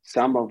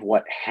some of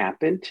what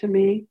happened to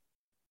me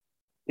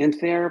in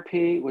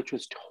therapy, which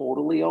was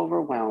totally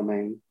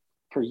overwhelming.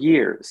 For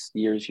years,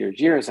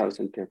 I was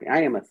in therapy.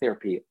 I am a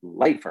therapy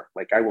lifer.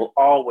 Like I will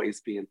always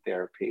be in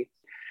therapy.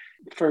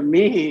 For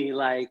me,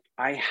 like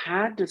I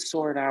had to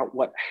sort out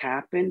what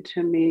happened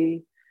to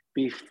me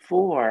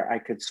before I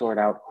could sort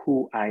out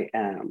who I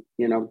am.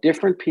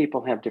 Different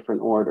people have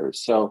different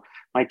orders. So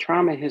my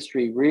trauma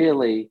history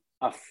really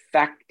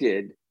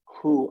affected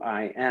who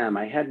I am.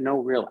 I had no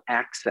real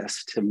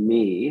access to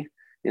me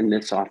in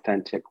this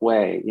authentic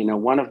way.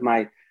 One of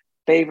my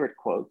favorite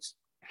quotes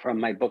from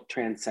my book,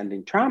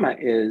 Transcending Trauma,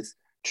 is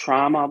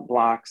trauma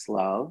blocks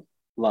love,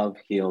 love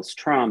heals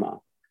trauma.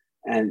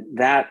 And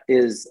that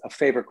is a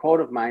favorite quote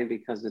of mine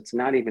because it's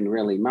not even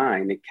really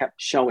mine. It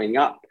kept showing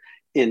up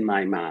in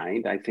my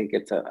mind. I think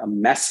it's a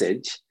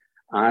message,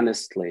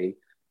 honestly,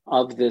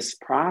 of this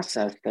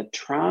process that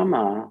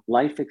trauma,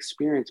 life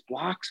experience,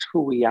 blocks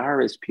who we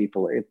are as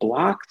people. It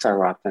blocks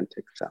our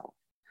authentic self.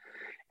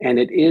 And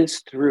it is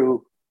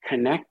through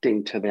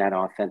connecting to that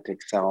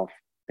authentic self,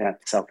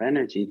 that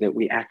self-energy, that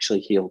we actually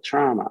heal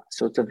trauma.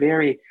 So it's a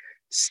very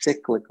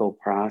cyclical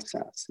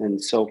process.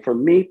 And so for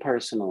me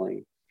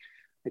personally,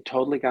 I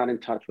totally got in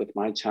touch with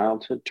my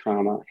childhood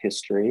trauma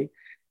history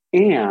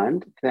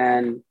and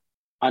then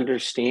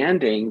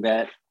understanding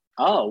that,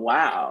 oh,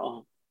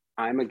 wow,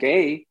 I'm a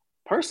gay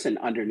person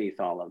underneath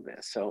all of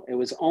this. So it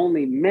was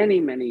only many,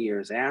 many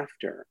years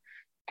after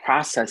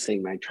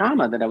processing my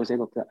trauma that I was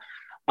able to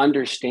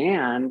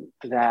understand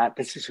that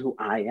this is who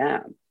I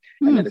am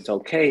and that it's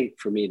okay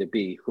for me to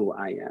be who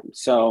I am.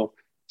 So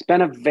it's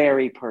been a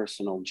very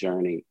personal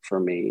journey for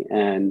me.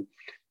 And,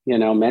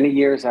 many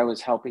years I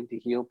was helping to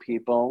heal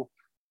people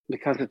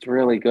because it's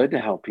really good to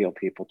help heal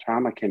people.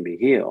 Trauma can be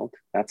healed.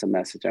 That's a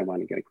message I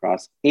want to get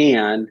across.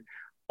 And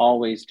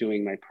always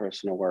doing my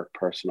personal work.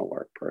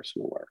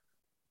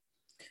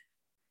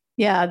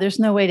 Yeah, there's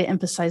no way to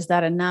emphasize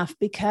that enough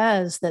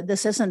because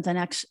this isn't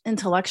an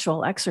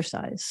intellectual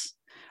exercise.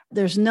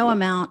 There's no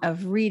amount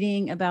of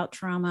reading about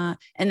trauma.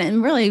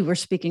 And really, we're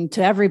speaking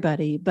to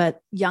everybody,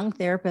 but young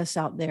therapists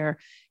out there,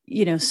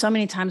 so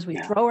many times we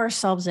throw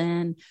ourselves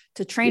in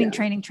to training,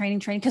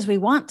 because we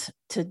want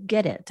to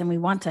get it and we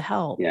want to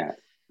help. Yeah.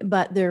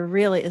 But there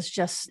really is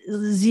just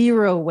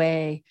zero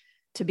way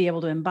to be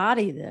able to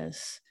embody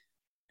this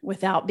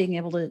without being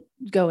able to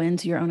go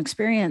into your own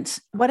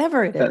experience,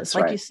 whatever it is. That's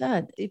like right. You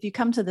said, if you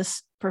come to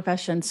this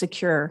profession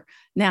secure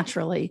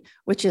naturally,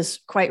 which is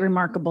quite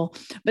remarkable.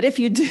 But if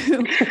you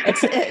do,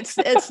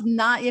 it's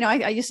not,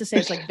 I used to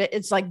say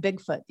it's like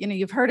Bigfoot,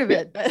 you've heard of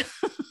it, but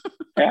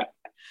yeah,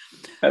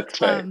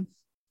 that's right.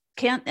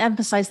 Can't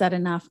emphasize that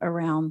enough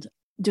around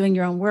doing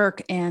your own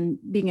work and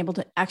being able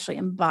to actually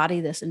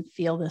embody this and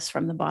feel this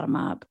from the bottom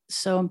up.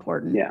 So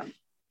important. Yeah.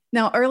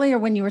 Now, earlier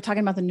when you were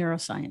talking about the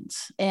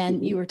neuroscience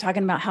and you were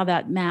talking about how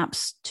that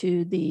maps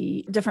to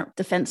the different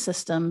defense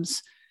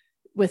systems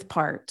with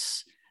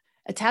parts,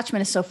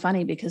 attachment is so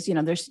funny because,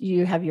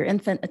 you have your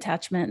infant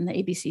attachment and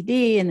the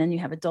ABCD, and then you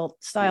have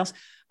adult styles,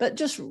 but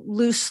just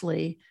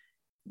loosely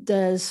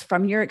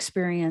from your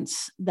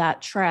experience,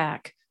 that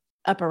track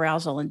up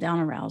arousal and down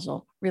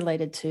arousal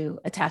related to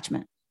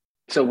attachment?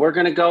 So we're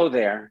going to go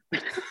there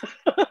because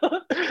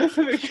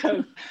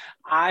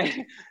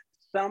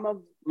some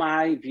of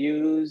my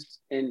views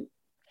and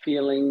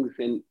feelings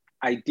and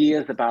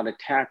ideas about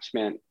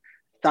attachment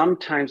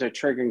sometimes are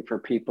triggering for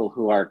people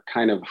who are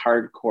kind of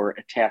hardcore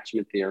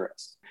attachment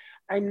theorists.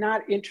 I'm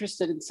not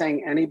interested in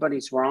saying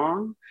anybody's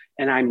wrong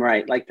and I'm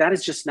right. Like that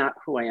is just not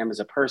who I am as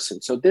a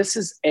person. So this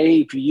is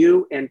a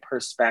view and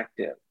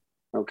perspective.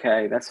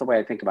 Okay, that's the way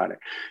I think about it.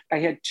 I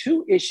had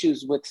two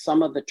issues with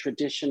some of the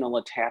traditional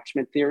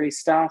attachment theory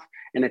stuff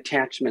and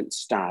attachment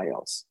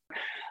styles.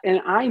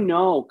 And I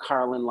know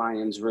Carlin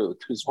Lyons-Ruth,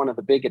 who's one of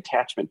the big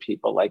attachment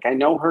people. Like I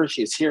know her,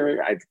 she's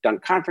here. I've done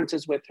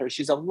conferences with her.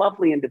 She's a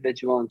lovely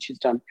individual and she's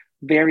done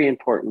very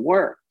important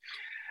work.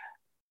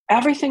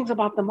 Everything's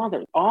about the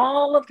mother.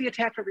 All of the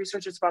attachment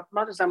research is about the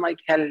mothers. I'm like,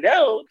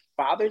 hello,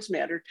 fathers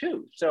matter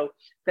too. So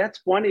that's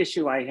one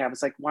issue I have.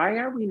 It's like, why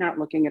are we not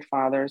looking at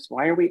fathers?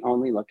 Why are we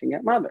only looking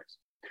at mothers?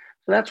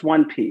 So that's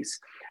one piece.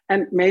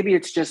 And maybe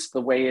it's just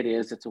the way it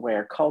is. It's the way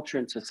our culture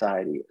and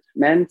society is.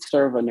 Men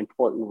serve an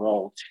important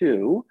role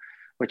too,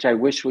 which I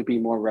wish would be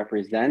more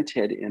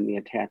represented in the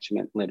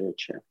attachment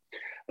literature.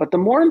 But the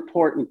more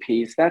important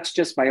piece, that's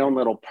just my own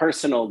little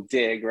personal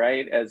dig,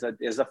 right? As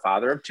a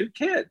father of 2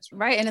 kids.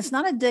 Right. And it's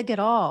not a dig at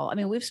all. I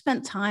mean, we've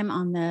spent time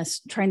on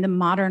this trying to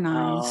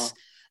modernize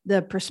the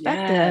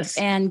perspective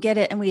and get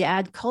it. And we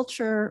add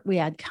culture, we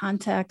add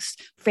context,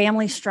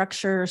 family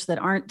structures that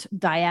aren't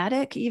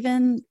dyadic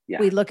even. Yeah.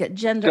 We look at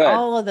gender,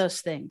 all of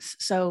those things.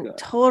 So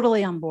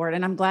totally on board.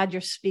 And I'm glad you're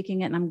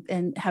speaking it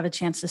and have a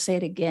chance to say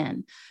it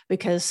again,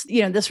 because,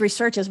 this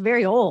research is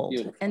very old.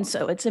 Beautiful. And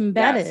so it's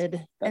embedded.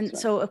 Yes, and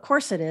so of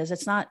course it is.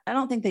 It's not, I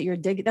don't think that you're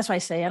digging. That's why I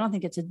say, I don't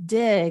think it's a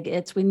dig.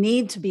 It's, we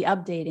need to be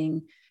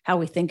updating how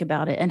we think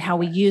about it and how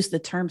we use the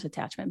terms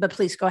attachment, but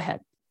please go ahead.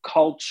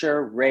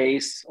 Culture,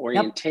 race,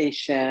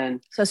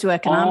 orientation,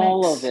 socioeconomics,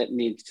 all of it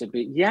needs to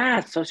be,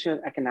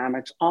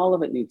 socioeconomics, all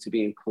of it needs to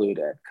be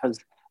included because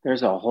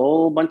there's a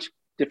whole bunch of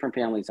different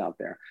families out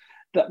there.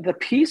 The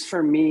piece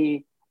for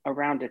me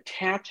around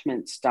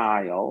attachment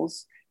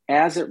styles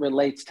as it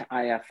relates to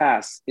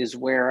IFS is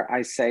where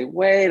I say,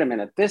 wait a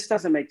minute, this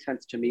doesn't make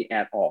sense to me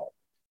at all.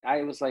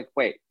 I was like,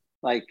 wait,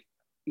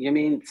 you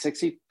mean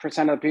 60%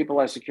 of the people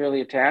are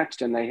securely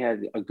attached and they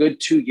had a good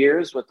 2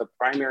 years with the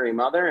primary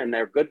mother and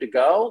they're good to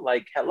go?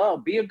 Like, hello,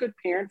 be a good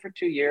parent for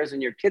 2 years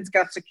and your kids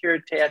got secure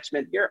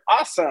attachment. You're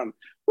awesome.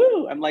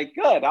 Woo. I'm like,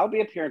 good. I'll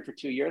be a parent for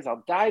 2 years.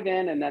 I'll dive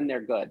in and then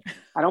they're good.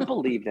 I don't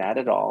believe that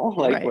at all.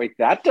 Wait,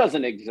 that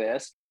doesn't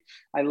exist.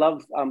 I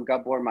love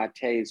Gabor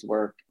Mate's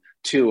work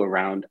too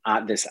around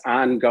this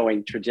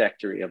ongoing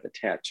trajectory of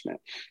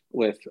attachment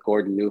with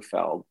Gordon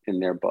Neufeld in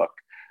their book.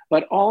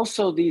 But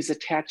also these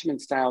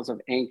attachment styles of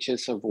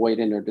anxious,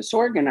 avoidant, or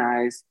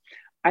disorganized,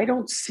 I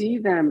don't see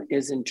them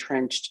as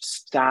entrenched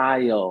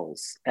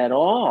styles at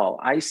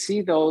all. I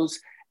see those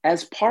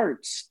as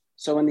parts.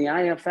 So in the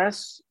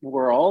IFS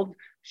world,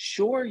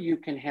 sure, you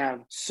can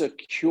have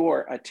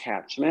secure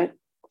attachment.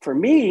 For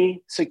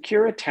me,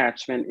 secure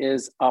attachment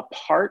is a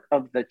part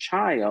of the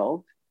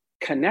child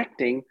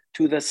connecting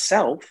to the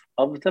self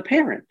of the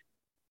parent.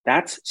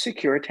 That's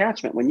secure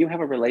attachment. When you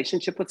have a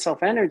relationship with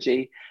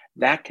self-energy,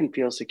 that can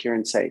feel secure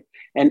and safe.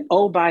 And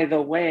oh, by the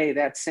way,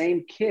 that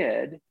same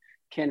kid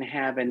can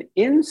have an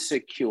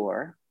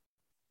insecure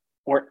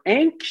or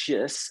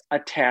anxious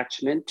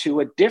attachment to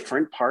a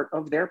different part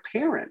of their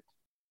parent.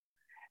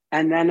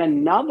 And then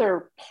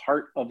another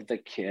part of the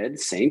kid,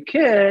 same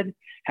kid,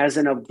 has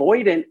an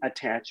avoidant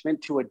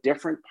attachment to a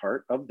different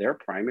part of their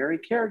primary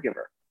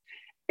caregiver.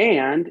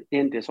 And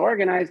in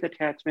disorganized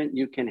attachment,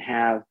 you can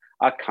have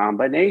a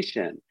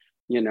combination,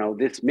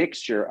 this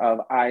mixture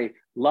of I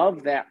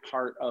love that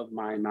part of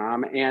my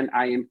mom and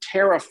I am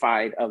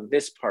terrified of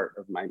this part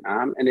of my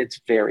mom. And it's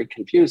very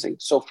confusing.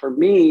 So for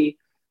me,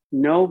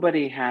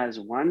 nobody has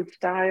one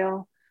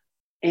style.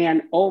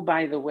 And oh,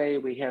 by the way,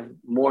 we have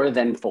more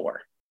than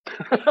 4.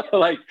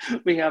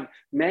 We have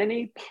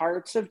many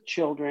parts of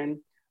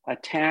children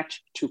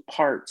attached to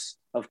parts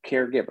of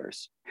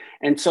caregivers.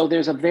 And so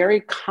there's a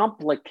very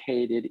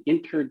complicated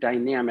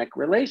interdynamic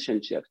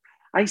relationship.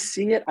 I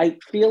see it, I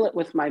feel it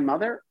with my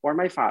mother or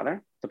my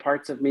father, the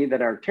parts of me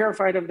that are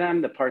terrified of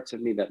them, the parts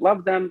of me that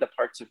love them, the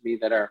parts of me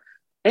that are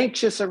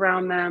anxious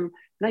around them.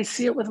 And I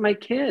see it with my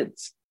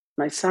kids.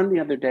 My son the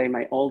other day,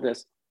 my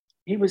oldest,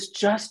 he was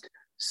just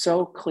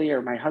so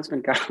clear. My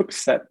husband got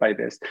upset by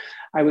this.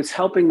 I was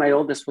helping my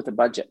oldest with a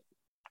budget.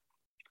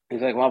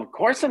 He's like, well, of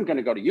course I'm going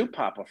to go to you,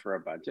 Papa, for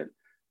a budget.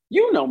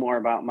 You know more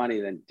about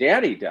money than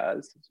Daddy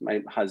does. It's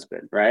my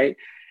husband, right?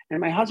 And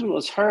my husband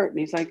was hurt. And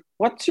he's like,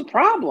 what's your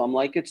problem?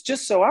 It's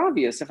just so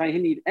obvious. If I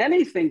need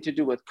anything to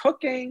do with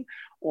cooking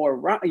or,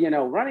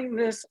 running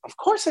this, of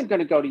course I'm going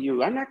to go to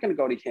you. I'm not going to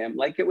go to him.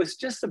 It was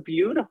just a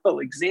beautiful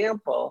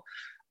example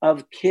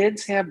of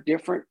kids have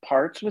different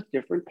parts with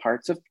different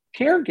parts of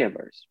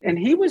caregivers. And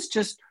he was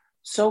just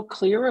so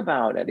clear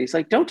about it. He's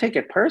like, don't take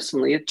it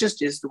personally. It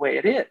just is the way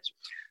it is.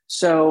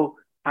 So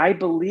I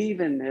believe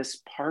in this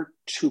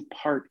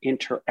part-to-part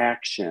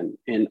interaction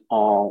in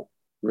all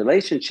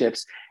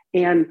relationships.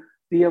 And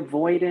the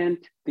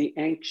avoidant, the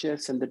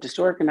anxious, and the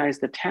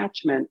disorganized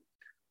attachment,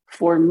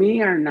 for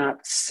me, are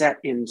not set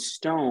in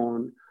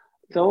stone.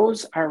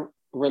 Those are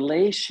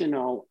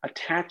relational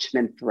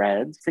attachment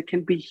threads that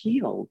can be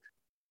healed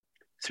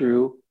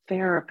through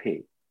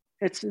therapy.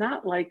 It's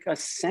not like a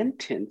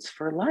sentence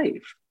for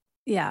life.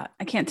 Yeah,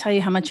 I can't tell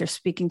you how much you're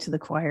speaking to the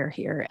choir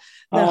here.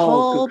 The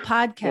whole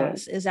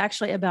podcast is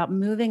actually about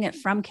moving it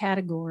from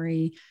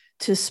category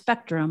to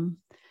spectrum.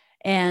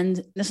 And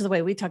this is the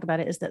way we talk about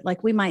it, is that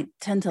we might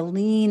tend to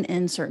lean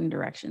in certain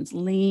directions,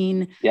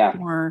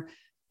 more,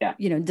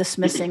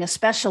 dismissing,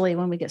 especially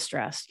when we get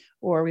stressed,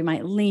 or we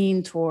might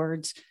lean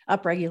towards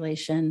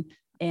upregulation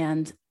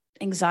and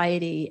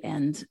anxiety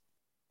and,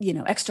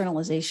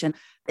 externalization.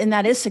 And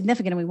that is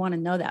significant. And we want to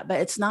know that,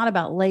 but it's not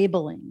about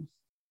labeling.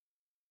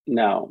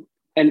 No.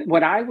 And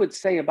what I would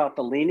say about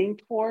the leaning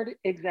toward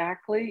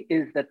exactly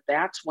is that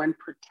that's when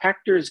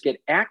protectors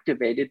get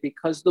activated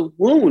because the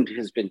wound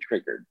has been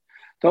triggered.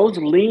 Those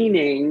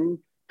leaning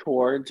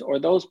towards, or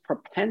those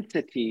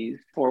propensities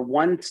for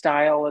one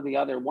style or the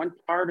other, one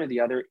part or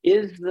the other,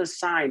 is the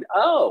sign,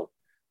 oh,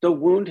 the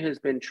wound has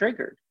been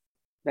triggered.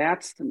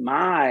 That's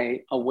my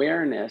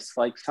awareness,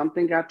 like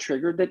something got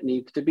triggered that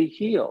needs to be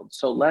healed.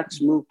 So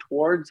let's move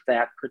towards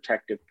that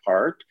protective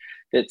part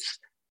that's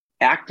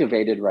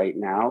activated right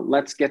now.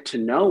 Let's get to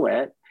know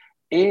it,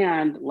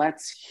 and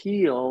let's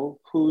heal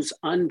who's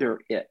under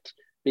it,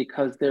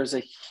 because there's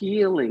a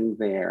healing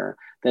there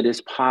that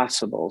is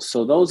possible.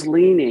 So those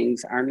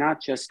leanings are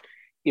not just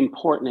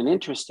important and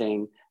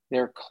interesting,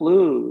 they're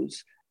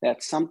clues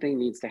that something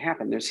needs to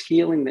happen. There's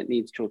healing that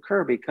needs to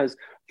occur, because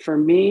for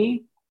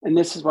me, and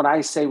this is what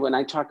I say when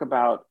I talk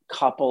about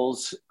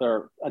couples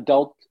or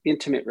adult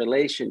intimate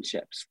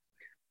relationships,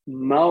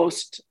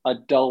 most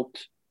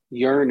adult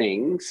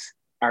yearnings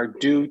are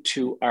due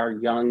to our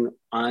young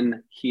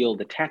unhealed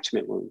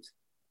attachment wounds.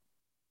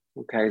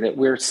 Okay, that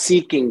we're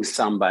seeking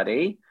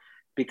somebody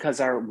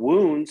because our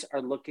wounds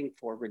are looking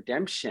for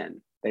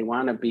redemption. They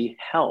want to be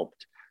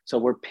helped. So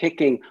we're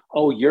picking,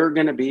 oh, you're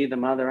going to be the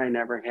mother I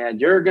never had.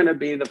 You're going to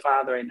be the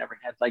father I never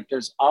had. Like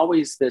there's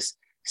always this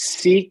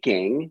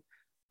seeking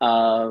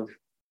of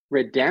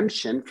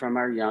redemption from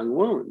our young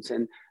wounds.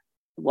 And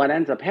what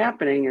ends up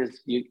happening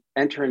is you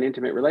enter an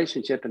intimate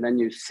relationship and then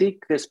you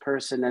seek this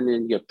person and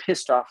then you're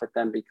pissed off at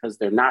them because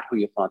they're not who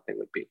you thought they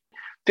would be.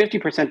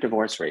 50%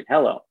 divorce rate,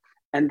 hello.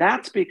 And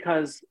that's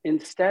because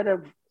instead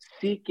of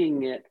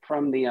seeking it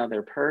from the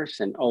other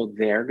person, oh,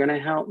 they're going to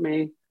help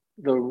me.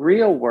 The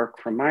real work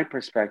from my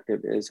perspective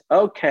is,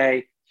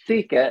 okay,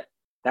 seek it.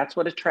 That's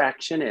what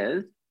attraction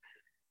is.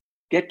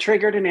 Get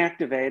triggered and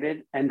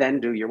activated, and then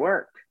do your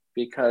work,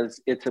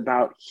 because it's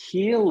about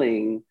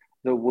healing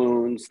the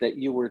wounds that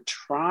you were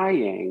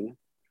trying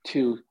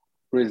to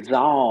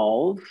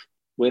resolve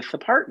with the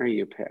partner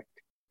you picked.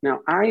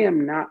 Now, I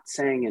am not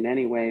saying in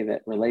any way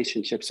that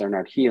relationships are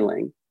not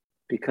healing,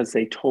 because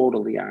they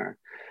totally are.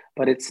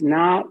 But it's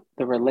not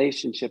the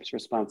relationship's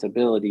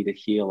responsibility to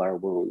heal our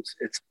wounds.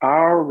 It's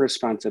our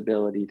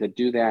responsibility to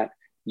do that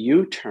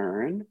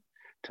U-turn,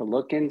 to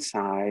look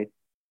inside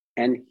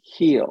and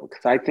heal.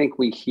 Because I think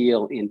we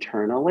heal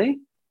internally.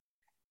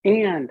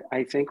 And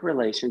I think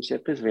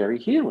relationship is very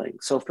healing.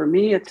 So for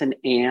me, it's an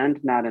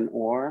and, not an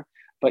or.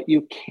 But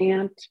you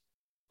can't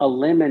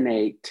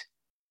eliminate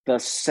the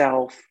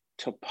self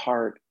to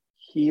part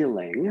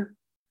healing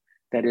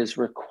that is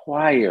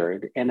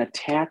required, and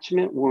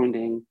attachment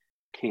wounding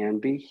can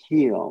be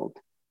healed.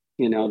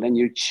 Then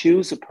you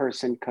choose a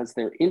person because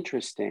they're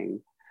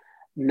interesting,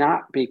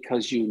 not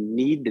because you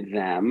need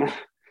them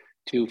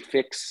to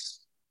fix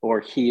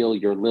or heal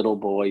your little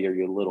boy or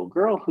your little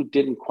girl who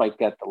didn't quite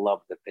get the love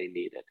that they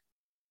needed,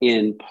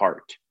 in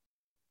part.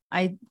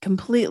 I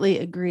completely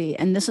agree.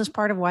 And this is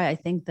part of why I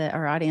think that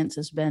our audience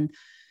has been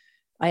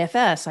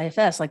IFS,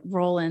 like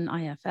roll in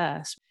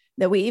IFS,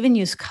 that we even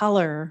use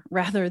color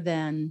rather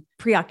than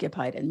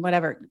preoccupied and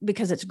whatever,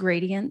 because it's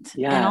gradient.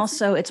 Yes. And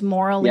also it's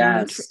morally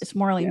neutral. It's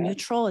morally Yes.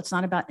 neutral. It's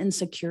not about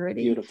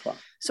insecurity. Beautiful.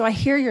 So I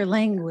hear your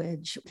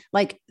language.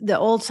 Like the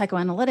old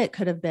psychoanalytic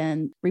could have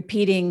been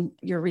repeating,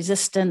 you're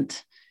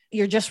resistant,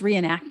 you're just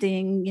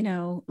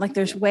reenacting, like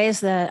there's ways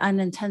that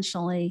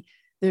unintentionally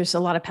there's a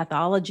lot of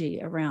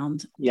pathology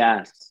around.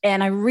 Yes.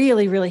 And I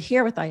really, really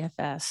hear with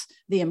IFS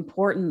the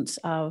importance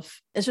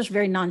of, it's just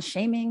very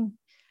non-shaming,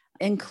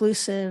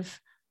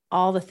 inclusive,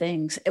 all the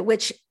things,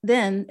 which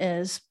then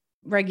is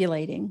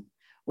regulating,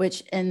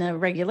 which in the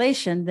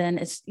regulation, then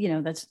it's,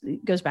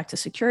 it goes back to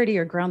security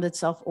or grounded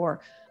self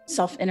or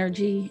self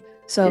energy.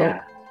 So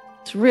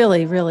It's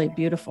really, really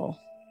beautiful.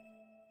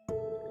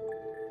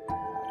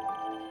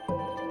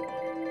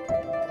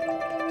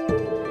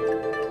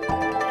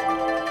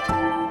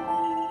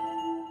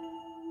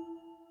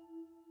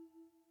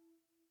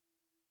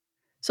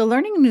 So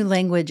learning a new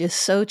language is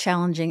so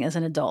challenging as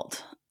an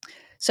adult.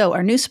 So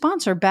our new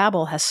sponsor,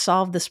 Babbel, has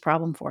solved this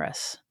problem for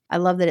us. I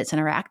love that it's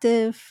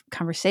interactive,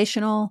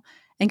 conversational,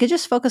 and can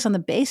just focus on the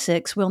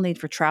basics we'll need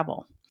for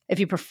travel. If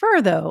you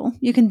prefer, though,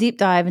 you can deep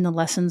dive into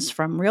lessons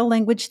from real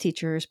language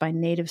teachers by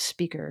native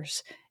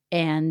speakers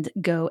and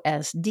go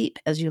as deep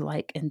as you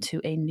like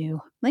into a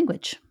new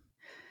language.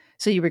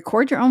 So you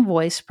record your own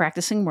voice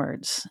practicing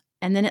words,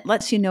 and then it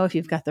lets you know if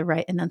you've got the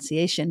right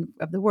enunciation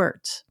of the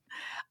words.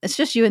 It's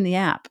just you and the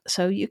app,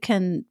 so you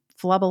can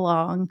flub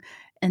along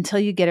until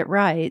you get it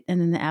right,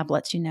 and then the app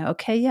lets you know,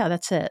 okay, yeah,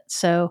 that's it.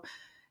 So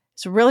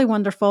it's really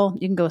wonderful.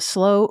 You can go as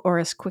slow or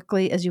as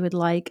quickly as you would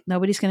like.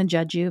 Nobody's going to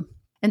judge you.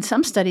 And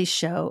some studies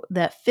show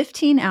that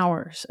 15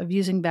 hours of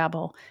using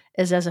Babbel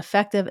is as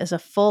effective as a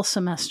full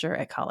semester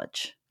at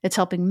college. It's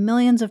helping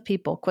millions of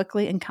people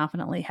quickly and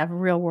confidently have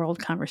real-world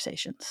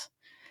conversations.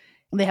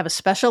 They have a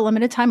special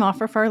limited time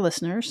offer for our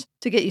listeners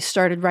to get you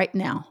started right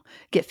now.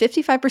 Get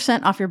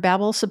 55% off your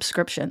Babbel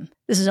subscription.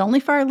 This is only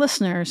for our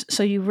listeners,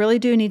 so you really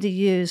do need to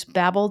use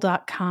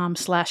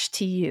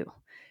babbel.com/TU.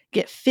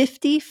 Get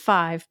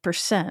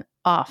 55%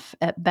 off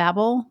at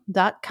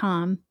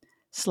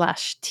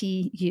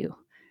babbel.com/TU.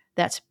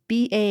 That's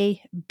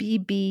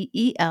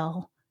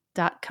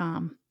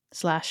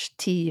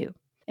BABBEL.com/TU.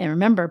 And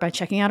remember, by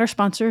checking out our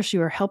sponsors,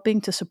 you are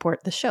helping to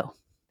support the show.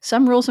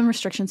 Some rules and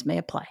restrictions may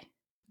apply.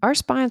 Our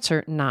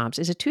sponsor, Knobs,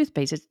 is a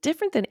toothpaste. It's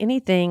different than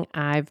anything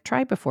I've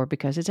tried before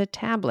because it's a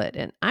tablet,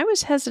 and I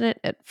was hesitant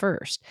at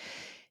first.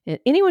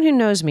 Anyone who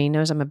knows me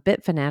knows I'm a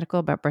bit fanatical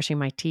about brushing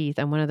my teeth.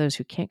 I'm one of those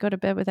who can't go to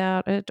bed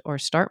without it or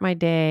start my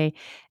day.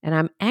 And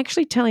I'm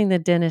actually telling the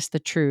dentist the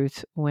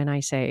truth when I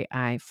say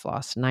I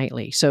floss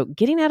nightly. So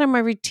getting out of my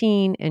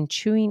routine and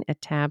chewing a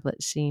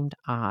tablet seemed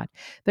odd,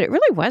 but it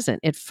really wasn't.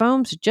 It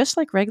foams just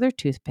like regular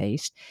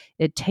toothpaste.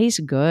 It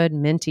tastes good,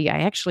 minty. I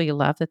actually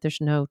love that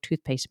there's no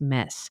toothpaste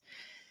mess.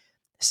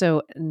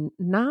 So,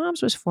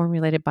 Knobs was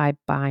formulated by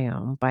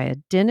Biome, by a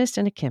dentist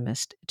and a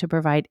chemist, to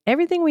provide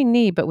everything we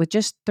need, but with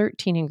just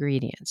 13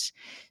 ingredients.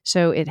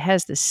 So, it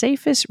has the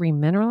safest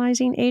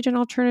remineralizing agent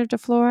alternative to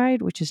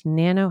fluoride, which is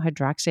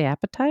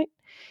nanohydroxyapatite,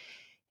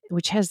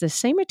 which has the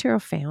same material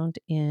found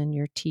in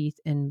your teeth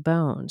and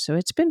bones. So,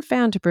 it's been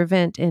found to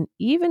prevent and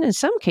even in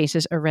some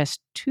cases arrest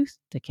tooth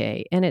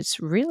decay, and it's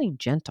really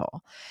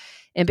gentle.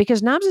 And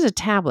because Knobs is a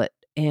tablet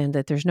and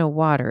that there's no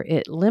water,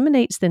 it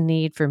eliminates the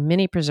need for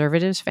many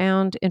preservatives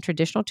found in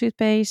traditional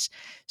toothpaste.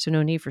 So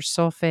no need for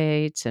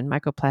sulfates and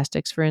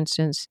microplastics, for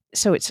instance.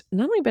 So it's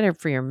not only better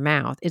for your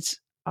mouth, it's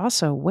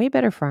also way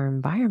better for our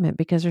environment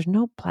because there's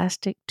no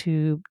plastic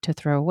tube to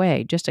throw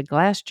away, just a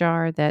glass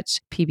jar that's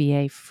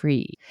PBA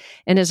free.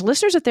 And as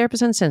listeners of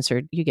Therapist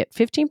Uncensored, you get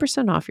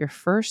 15% off your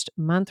first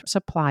month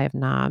supply of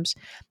Knobs.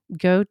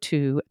 Go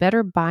to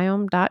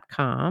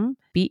betterbiome.com,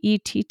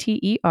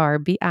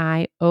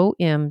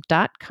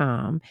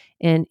 betterbiom.com,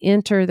 and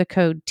enter the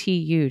code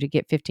TU to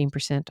get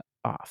 15%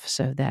 off.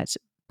 So that's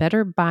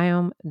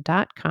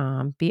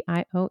betterbiome.com,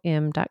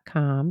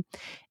 biom.com,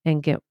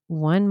 and get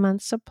 1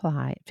 month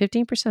supply,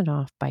 15%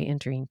 off by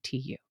entering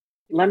TU.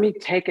 Let me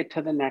take it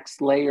to the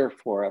next layer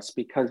for us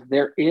because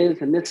there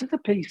is, and this is a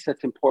piece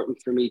that's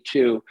important for me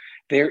too,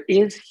 there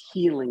is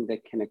healing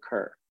that can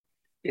occur.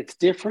 It's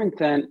different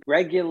than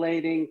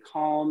regulating,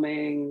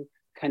 calming,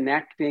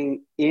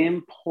 connecting,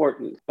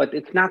 important, but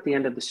it's not the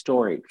end of the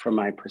story from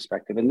my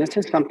perspective. And this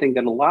is something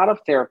that a lot of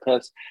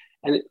therapists,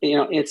 and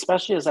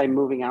especially as I'm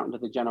moving out into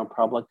the general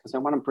public, because I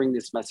want to bring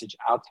this message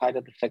outside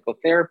of the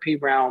psychotherapy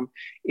realm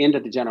into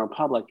the general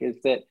public,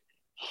 is that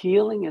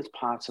healing is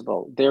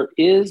possible. There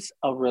is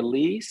a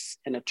release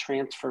and a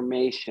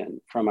transformation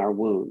from our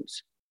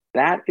wounds.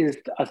 That is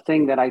a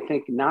thing that I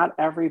think not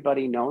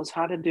everybody knows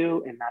how to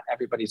do and not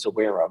everybody's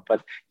aware of.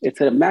 But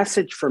it's a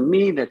message for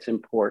me that's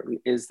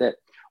important is that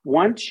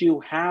once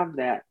you have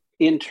that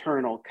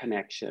internal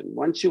connection,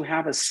 once you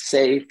have a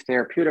safe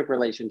therapeutic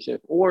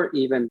relationship or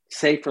even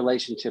safe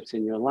relationships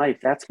in your life,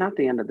 that's not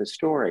the end of the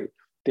story.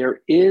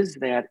 There is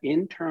that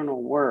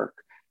internal work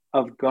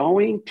of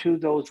going to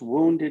those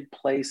wounded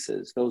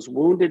places, those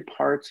wounded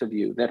parts of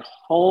you that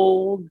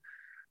hold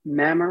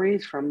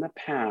memories from the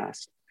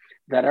past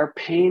that are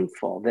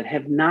painful, that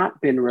have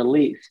not been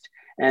released.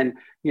 And,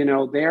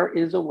 there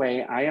is a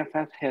way,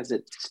 IFS has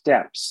its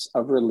steps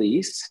of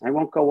release. I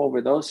won't go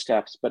over those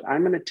steps, but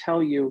I'm going to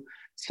tell you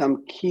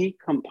some key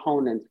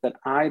components that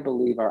I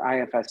believe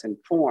are IFS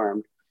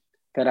informed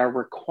that are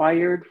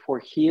required for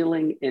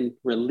healing and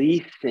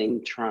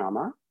releasing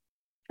trauma.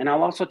 And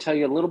I'll also tell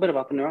you a little bit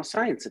about the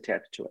neuroscience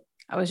attached to it.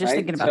 I was just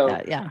thinking about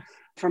that, yeah.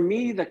 For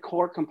me, the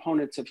core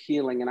components of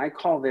healing, and I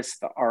call this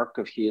the arc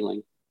of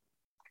healing,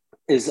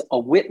 is a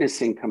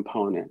witnessing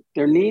component.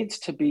 There needs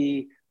to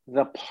be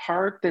the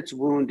part that's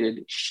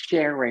wounded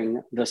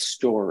sharing the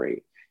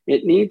story.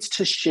 It needs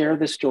to share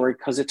the story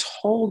because it's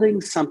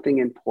holding something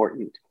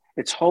important.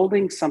 It's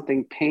holding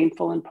something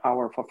painful and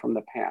powerful from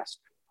the past.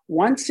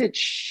 Once it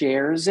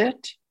shares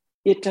it,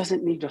 it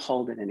doesn't need to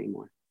hold it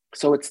anymore.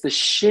 So it's the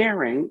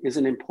sharing is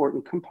an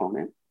important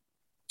component.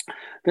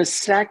 The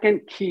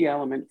second key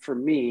element for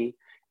me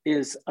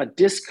is a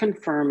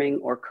disconfirming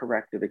or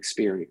corrective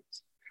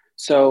experience.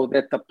 So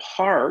that the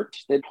part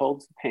that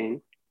holds the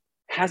pain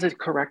has a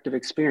corrective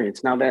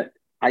experience. Now that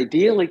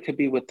ideally could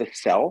be with the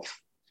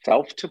self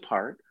to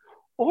part,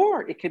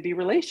 or it could be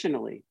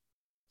relationally.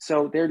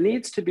 So there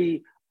needs to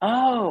be,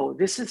 oh,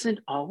 this isn't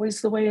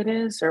always the way it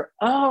is, or,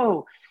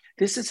 oh,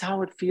 this is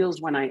how it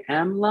feels when I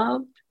am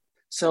loved.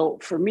 So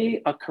for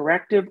me, a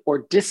corrective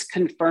or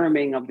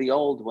disconfirming of the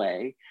old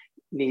way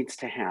needs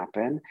to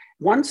happen.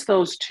 Once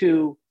those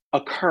two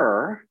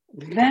occur,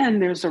 then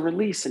there's a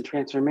release and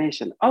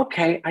transformation.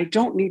 Okay, I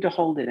don't need to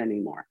hold it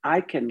anymore.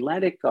 I can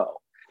let it go.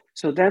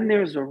 So then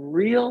there's a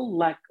real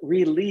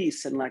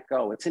release and let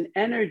go. It's an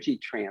energy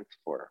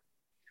transfer.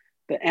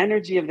 The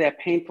energy of that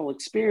painful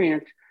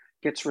experience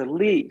gets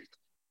released,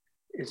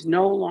 is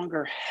no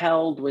longer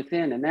held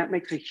within. And that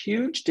makes a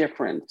huge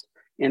difference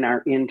in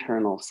our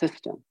internal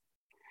system.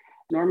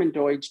 Norman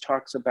Doidge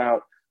talks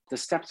about the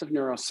steps of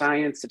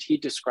neuroscience that he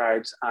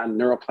describes on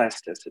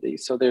neuroplasticity.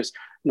 So there's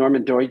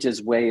Norman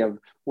Doidge's way of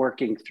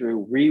working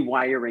through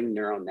rewiring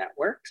neural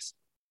networks.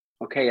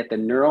 Okay, at the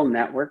neural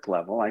network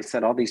level, I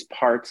said all these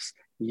parts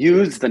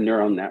use the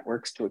neural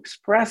networks to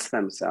express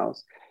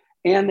themselves.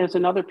 And there's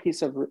another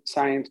piece of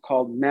science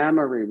called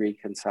memory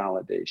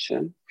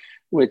reconsolidation,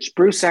 which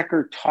Bruce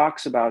Eckert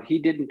talks about. He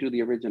didn't do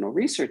the original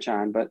research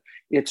on, but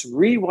it's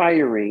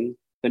rewiring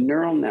the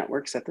neural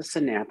networks at the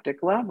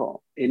synaptic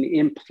level in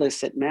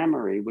implicit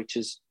memory, which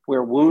is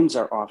where wounds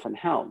are often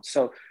held.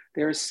 So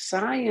there's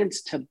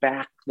science to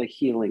back the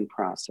healing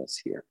process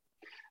here.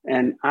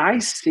 And I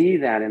see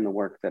that in the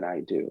work that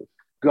I do,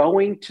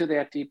 going to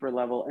that deeper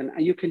level. And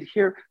you can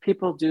hear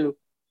people do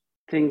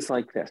things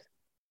like this.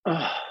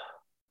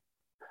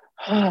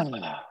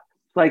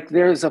 Like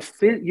there's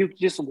you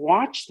just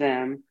watch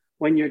them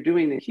when you're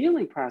doing the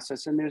healing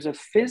process, and there's a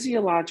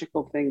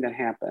physiological thing that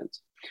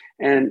happens.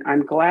 And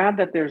I'm glad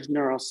that there's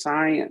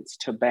neuroscience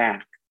to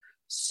back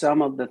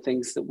some of the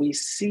things that we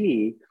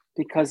see,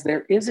 because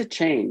there is a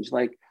change.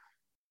 Like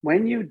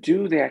when you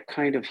do that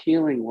kind of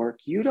healing work,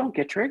 you don't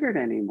get triggered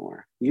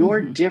anymore.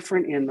 You're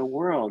different in the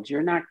world.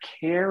 You're not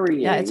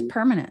carrying. Yeah, it's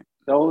permanent.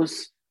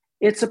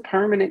 It's a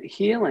permanent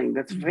healing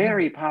that's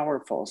very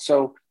powerful.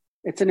 So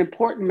it's an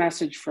important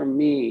message for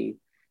me,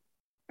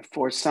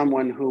 for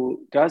someone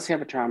who does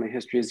have a trauma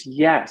history, is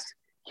yes,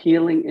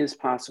 healing is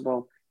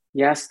possible.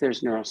 Yes,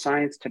 there's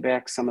neuroscience to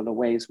back some of the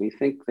ways we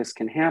think this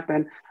can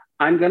happen.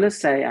 I'm going to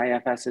say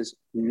IFS is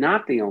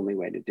not the only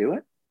way to do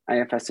it.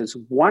 IFS is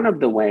one of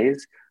the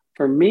ways.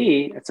 For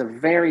me, it's a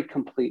very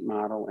complete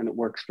model, and it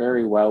works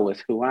very well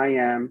with who I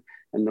am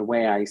and the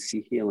way I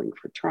see healing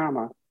for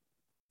trauma.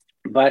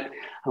 But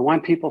I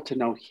want people to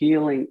know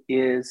healing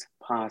is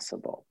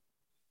possible.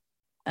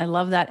 I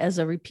love that as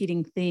a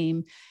repeating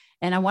theme.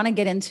 And I want to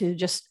get into,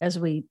 just as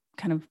we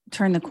kind of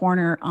turn the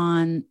corner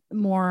on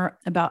more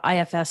about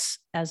IFS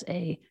as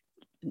a,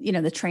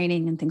 the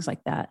training and things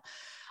like that.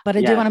 But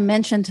I do want to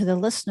mention to the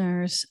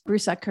listeners,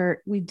 Bruce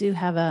Eckert, we do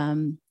have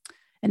an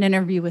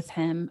interview with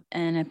him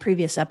in a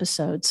previous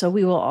episode. So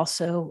we will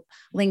also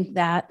link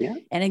that. Yeah.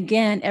 And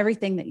again,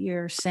 everything that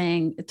you're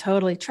saying, it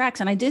totally tracks.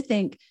 And I do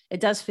think it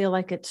does feel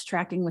like it's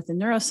tracking with the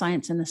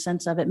neuroscience in the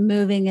sense of it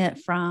moving it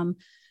from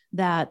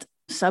that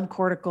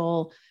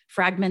subcortical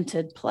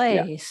fragmented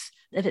place,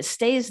 if it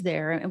stays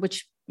there,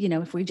 which,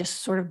 if we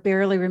just sort of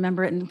barely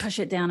remember it and push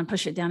it down,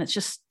 it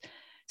just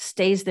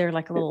stays there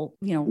like a little,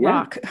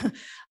 rock.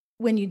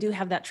 When you do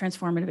have that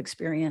transformative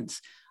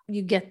experience,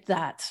 you get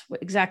that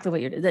exactly what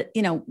you're doing. That,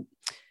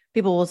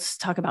 people will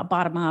talk about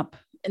bottom up,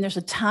 and there's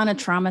a ton of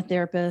trauma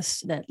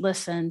therapists that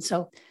listen.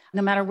 So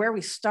no matter where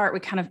we start, we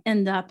kind of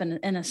end up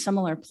in a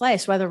similar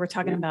place, whether we're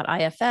talking about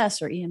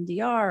IFS or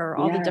EMDR or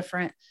all the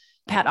different,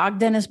 Pat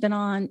Ogden has been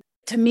on.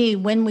 To me,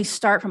 when we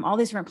start from all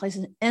these different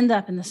places and end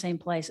up in the same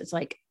place, it's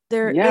like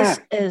this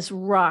is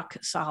rock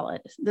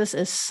solid. This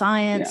is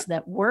science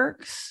that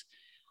works.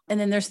 And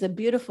then there's the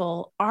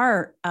beautiful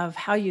art of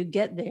how you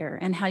get there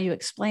and how you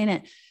explain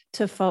it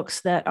to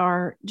folks that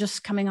are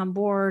just coming on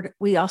board.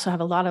 We also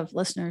have a lot of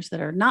listeners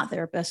that are not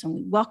therapists, and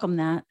we welcome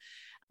that,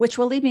 which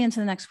will lead me into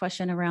the next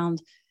question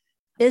around,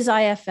 is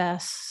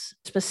IFS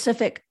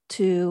specific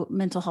to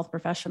mental health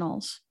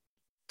professionals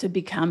to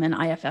become an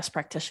IFS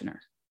practitioner?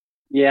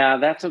 Yeah,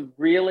 that's a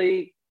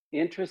really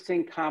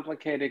interesting,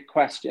 complicated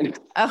question.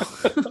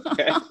 Oh,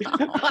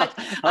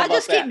 I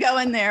just keep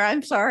going there.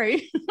 I'm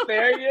sorry.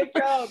 There you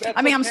go.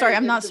 I'm sorry.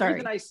 I'm not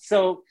sorry.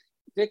 So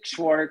Dick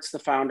Schwartz, the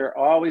founder,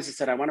 always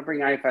said, I want to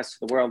bring IFS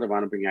to the world. I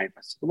want to bring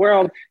IFS to the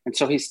world. And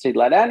so he said,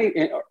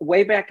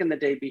 way back in the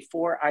day,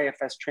 before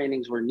IFS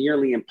trainings were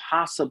nearly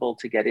impossible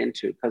to get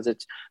into, because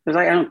there's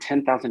like,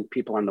 10,000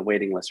 people on the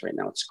waiting list right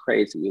now. It's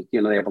crazy.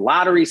 They have a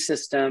lottery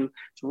system.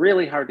 It's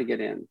really hard to get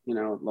in.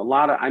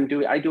 I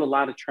do a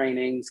lot of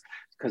trainings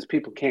because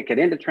people can't get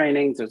into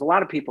trainings. There's a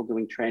lot of people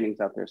doing trainings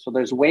out there. So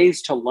there's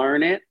ways to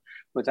learn it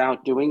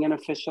without doing an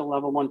official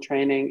level 1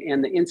 training.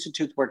 And the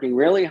Institute's working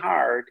really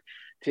hard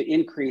to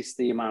increase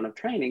the amount of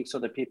training so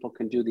that people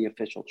can do the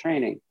official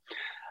training.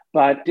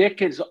 But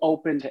Dick is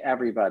open to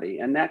everybody,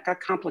 and that got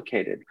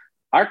complicated.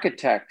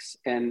 Architects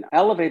and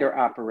elevator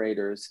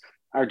operators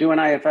are doing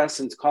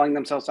IFS and calling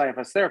themselves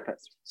IFS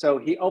therapists. So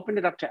he opened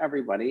it up to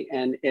everybody,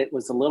 and it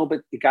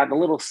got a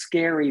little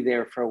scary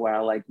there for a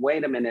while. Like,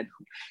 wait a minute,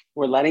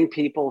 we're letting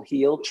people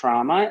heal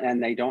trauma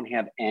and they don't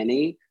have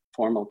any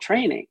formal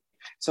training.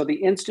 So the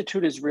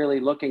Institute is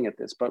really looking at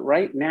this. But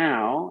right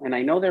now, and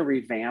I know they're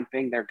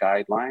revamping their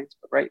guidelines,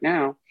 but right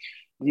now,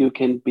 you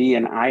can be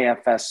an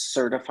IFS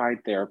certified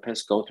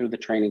therapist, go through the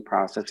training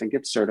process and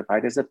get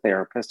certified as a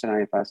therapist in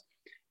IFS.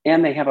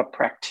 And they have a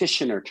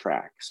practitioner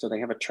track. So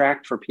they have a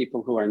track for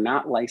people who are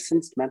not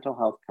licensed mental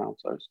health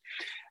counselors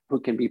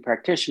who can be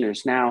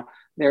practitioners. Now,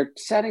 they're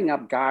setting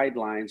up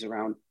guidelines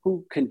around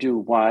who can do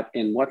what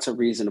and what's a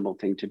reasonable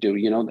thing to do.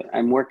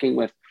 I'm working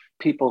with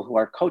people who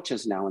are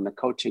coaches now in the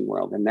coaching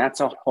world. And that's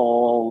a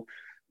whole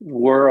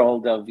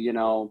world of,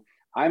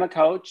 I'm a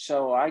coach,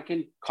 so I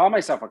can call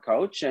myself a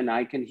coach and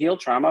I can heal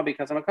trauma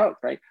because I'm a coach,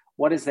 right?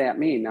 What does that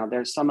mean? Now,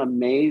 there's some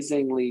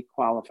amazingly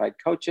qualified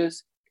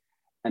coaches,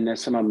 and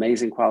there's some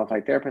amazing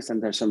qualified therapists,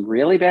 and there's some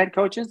really bad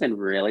coaches and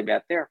really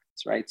bad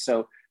therapists, right?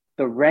 So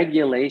the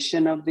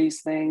regulation of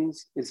these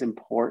things is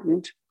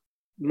important.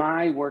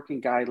 My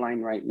working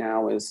guideline right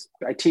now is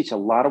I teach a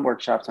lot of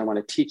workshops. I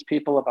want to teach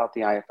people about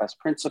the IFS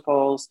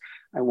principles.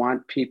 I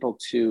want people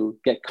to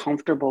get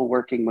comfortable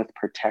working with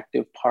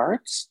protective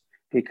parts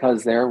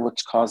because they're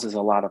what causes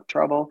a lot of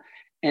trouble.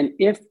 And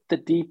if the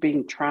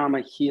deeping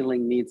trauma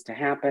healing needs to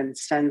happen,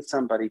 send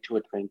somebody to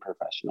a trained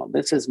professional.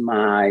 This is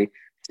my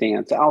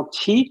stance. I'll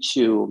teach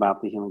you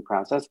about the healing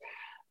process,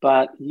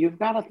 but you've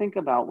got to think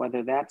about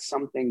whether that's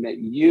something that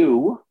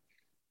you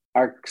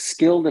are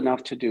skilled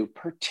enough to do,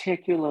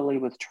 particularly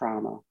with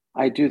trauma.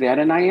 I do that.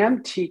 And I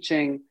am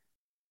teaching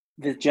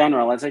the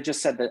general, as I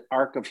just said, the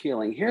arc of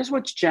healing. Here's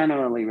what's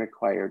generally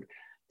required.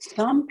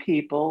 Some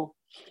people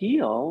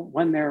heal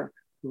when they're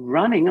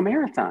running a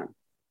marathon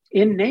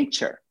in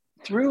nature.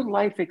 Through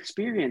life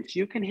experience,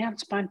 you can have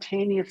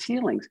spontaneous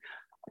healings.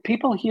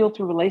 People heal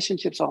through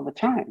relationships all the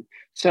time.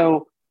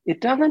 So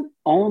it doesn't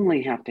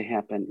only have to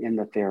happen in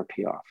the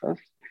therapy office.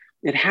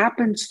 It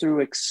happens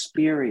through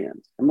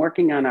experience. I'm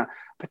working on a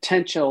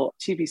potential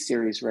TV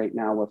series right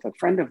now with a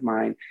friend of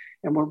mine,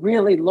 and we're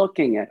really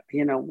looking at,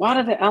 what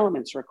are the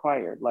elements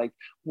required? Like,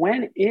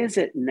 when is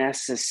it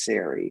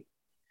necessary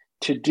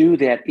to do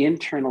that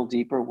internal,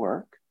 deeper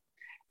work?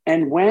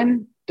 And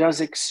when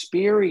does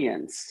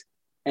experience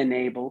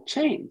enable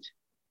change?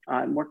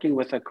 I'm working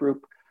with a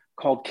group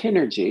called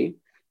Kinergy,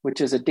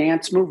 which is a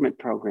dance movement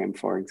program,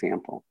 for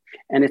example.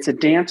 And it's a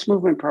dance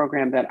movement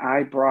program that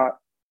I brought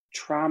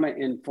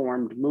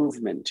trauma-informed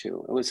movement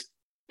to. It was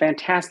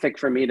fantastic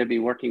for me to be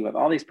working with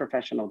all these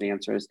professional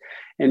dancers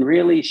and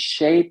really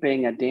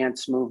shaping a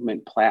dance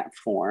movement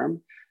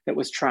platform that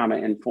was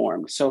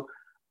trauma-informed. So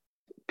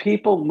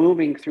people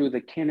moving through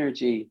the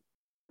Kinergy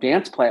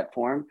dance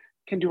platform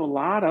can do a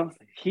lot of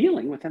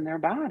healing within their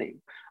body.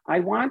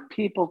 I want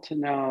people to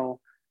know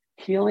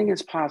healing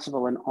is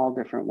possible in all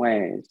different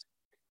ways.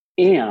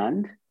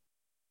 And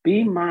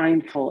be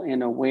mindful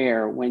and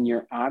aware when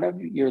you're out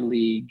of your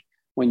league,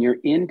 when you're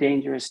in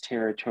dangerous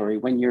territory,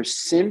 when your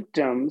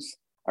symptoms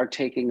are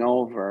taking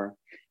over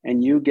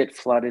and you get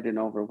flooded and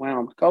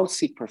overwhelmed, go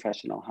seek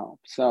professional help.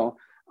 So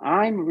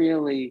I'm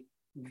really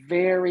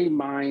very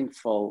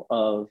mindful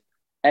of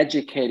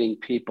educating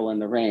people in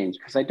the range,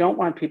 because I don't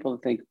want people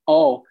to think,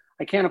 oh,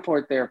 I can't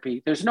afford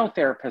therapy. There's no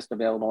therapist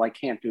available. I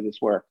can't do this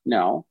work.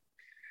 No,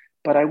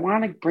 but I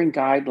want to bring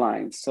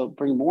guidelines. So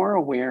bring more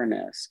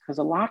awareness, because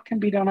a lot can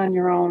be done on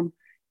your own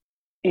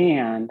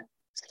and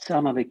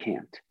some of it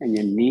can't. And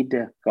you need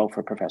to go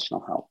for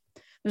professional help.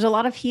 There's a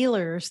lot of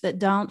healers that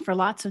don't, for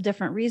lots of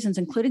different reasons,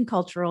 including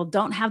cultural,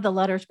 don't have the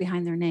letters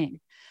behind their name,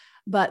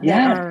 but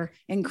that are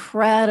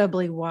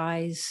incredibly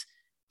wise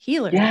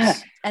healers.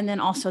 Yes. And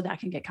then also that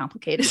can get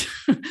complicated.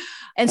 And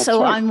That's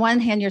so right. on one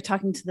hand, you're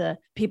talking to the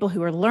people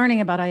who are learning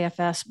about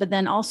IFS, but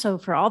then also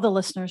for all the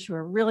listeners who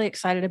are really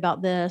excited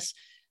about this,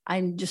 I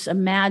just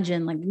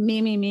imagine like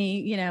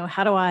me,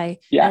 how do I,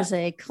 as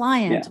a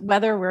client,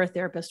 whether we're a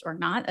therapist or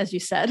not, as you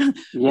said,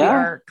 we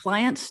are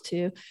clients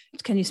too.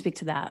 Can you speak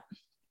to that?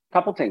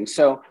 Couple things.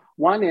 So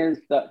one is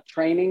the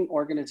training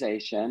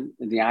organization,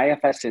 the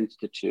IFS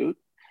Institute,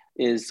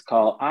 is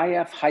called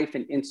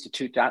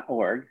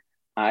if-institute.org.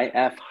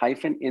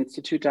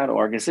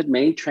 if-institute.org is the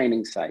main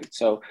training site.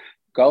 So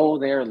go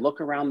there, look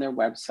around their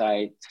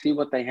website, see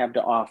what they have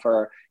to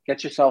offer,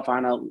 get yourself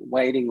on a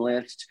waiting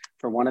list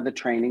for one of the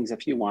trainings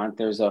if you want.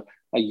 There's a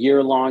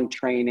year-long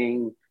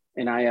training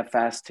in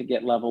IFS to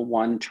get level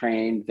 1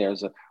 trained.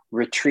 There's a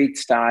retreat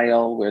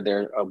style where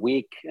they're a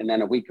week and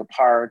then a week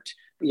apart.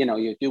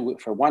 You do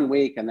it for 1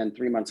 week and then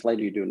 3 months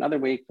later you do another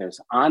week. There's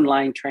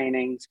online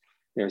trainings.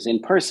 There's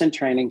in-person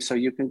training. So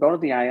you can go to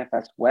the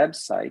IFS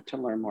website to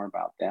learn more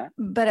about that.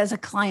 But as a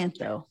client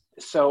though?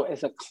 So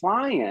as a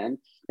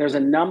client, there's a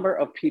number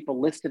of people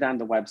listed on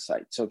the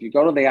website. So if you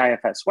go to the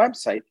IFS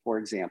website, for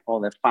example,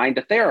 that Find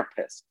a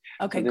Therapist.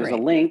 Okay, so there's great.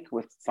 a link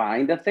with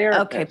Find a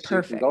Therapist. Okay, perfect. So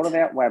you can go to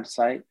that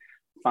website,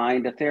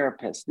 find a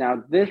therapist.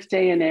 Now, this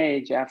day and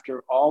age,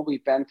 after all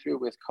we've been through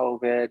with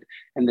COVID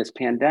and this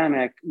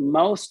pandemic,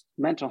 most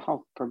mental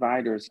health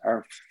providers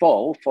are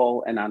full,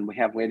 and we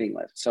have waiting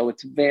lists. So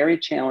it's very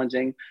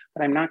challenging,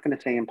 but I'm not going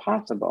to say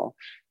impossible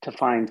to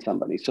find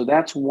somebody. So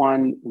that's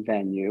one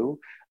venue.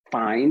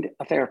 Find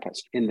a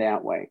therapist in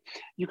that way.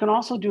 You can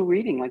also do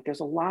reading. Like there's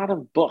a lot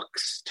of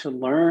books to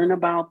learn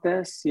about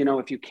this.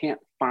 If you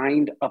can't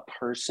find a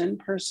person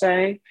per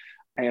se,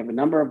 I have a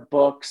number of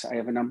books. I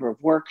have a number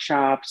of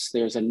workshops.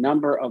 There's a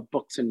number of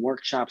books and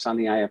workshops on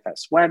the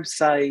IFS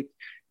website.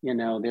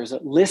 There's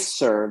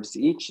listservs.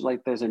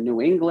 There's a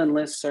New England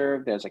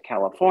listserv. There's a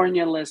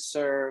California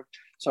listserv.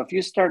 So if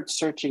you start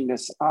searching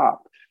this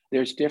up,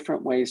 there's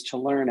different ways to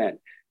learn it.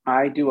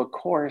 I do a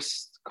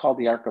course called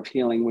The Arc of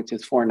Healing, which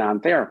is for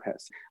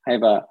non-therapists. I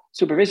have a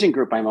supervision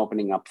group I'm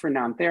opening up for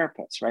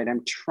non-therapists, right?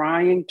 I'm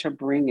trying to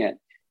bring it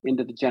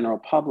into the general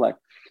public,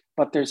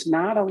 but there's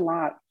not a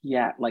lot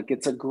yet. Like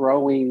it's a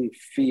growing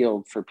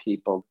field for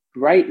people.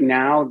 Right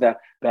now, the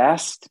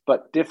best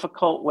but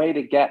difficult way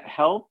to get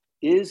help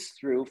is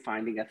through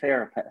finding a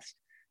therapist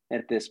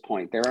at this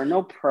point. There are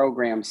no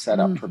programs set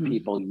up for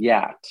people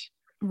yet.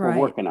 Right.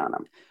 We're working on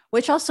them.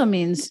 Which also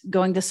means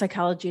going to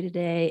Psychology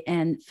Today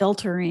and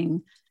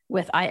filtering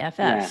with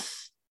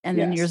IFS and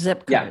then your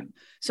zip code. Yeah.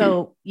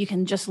 So you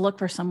can just look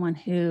for someone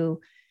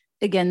who,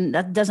 again,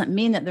 that doesn't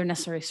mean that they're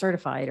necessarily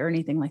certified or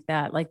anything like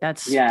that. Like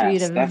that's for you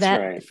to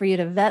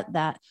vet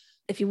that.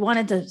 if you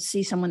wanted to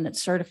see someone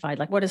that's certified,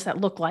 like what does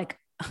that look like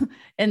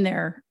in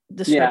their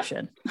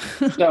description?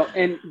 Yeah. So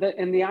in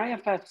the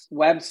IFS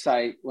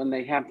website, when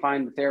they have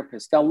Find the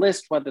Therapist, they'll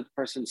list whether the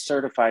person's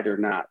certified or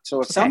not.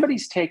 So if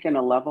somebody's taken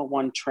a level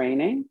 1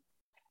 training,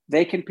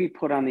 they can be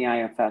put on the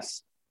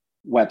IFS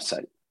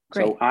website.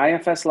 Great. So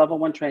IFS level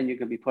 1 training, you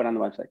can be put on the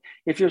website.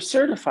 If you're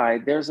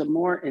certified, there's a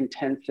more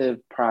intensive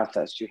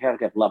process. You have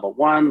to have level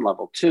 1,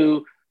 level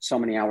 2, so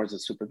many hours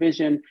of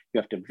supervision. You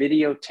have to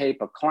videotape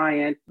a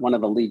client. One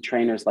of the lead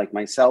trainers like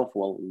myself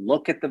will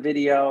look at the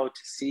video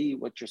to see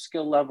what your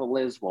skill level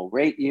is, will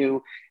rate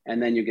you,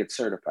 and then you get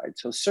certified.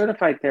 So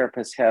certified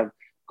therapists have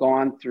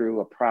gone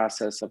through a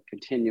process of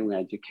continuing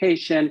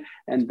education,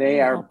 and they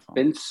are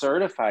been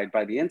certified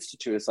by the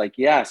Institute. It's like,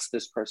 yes,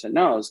 this person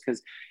knows.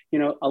 Because,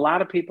 a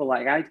lot of people,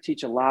 like I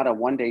teach a lot of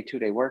 1-day,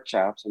 2-day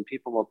workshops, and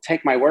people will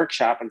take my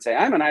workshop and say,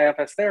 I'm an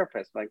IFS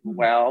therapist. Like,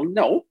 well,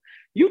 no,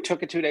 you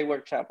took a 2-day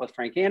workshop with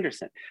Frank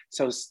Anderson.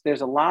 So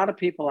there's a lot of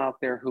people out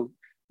there who,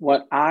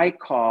 what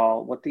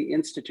the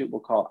Institute will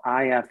call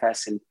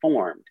IFS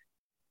informed,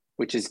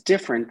 which is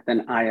different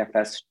than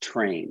IFS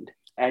trained.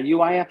 Are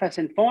you IFS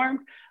informed?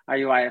 Are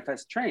you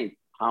IFS trained?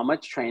 How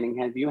much training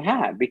have you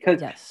had?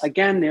 Because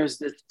again, there's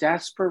this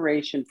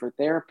desperation for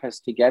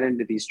therapists to get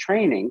into these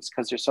trainings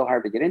because they're so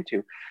hard to get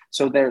into.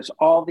 So there's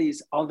all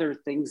these other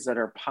things that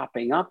are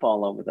popping up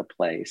all over the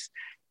place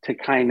to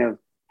kind of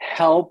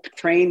help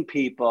train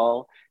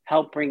people,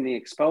 help bring the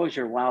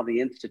exposure while the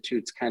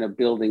Institute's kind of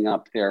building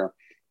up their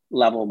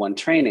level 1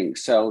 training.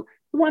 So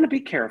we want to be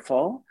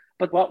careful,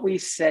 but what we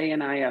say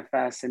in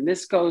IFS, and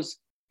this goes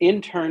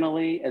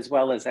internally as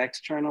well as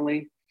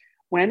externally,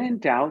 when in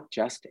doubt,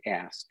 just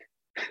ask.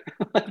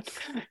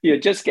 You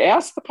just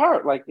ask the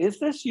part, like, is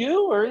this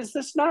you or is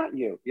this not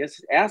you?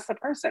 Just ask the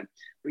person,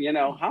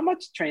 how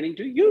much training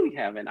do you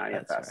have in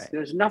IFS? Right.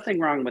 There's nothing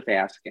wrong with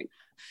asking.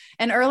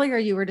 And earlier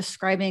you were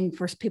describing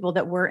for people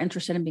that were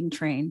interested in being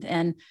trained,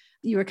 and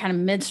you were kind of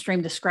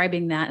midstream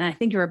describing that. And I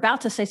think you were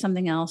about to say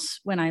something else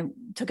when I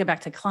took it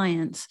back to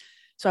clients.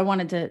 So I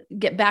wanted to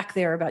get back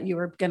there about, you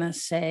were going to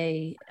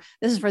say,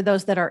 this is for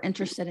those that are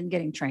interested in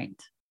getting trained.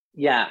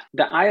 Yeah,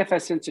 the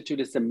IFS Institute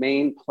is the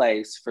main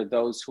place for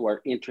those who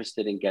are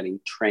interested in getting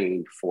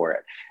trained for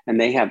it. And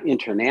they have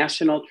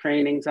international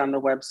trainings on the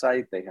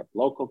website. They have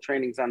local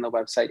trainings on the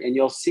website. And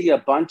you'll see a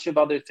bunch of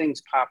other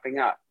things popping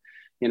up.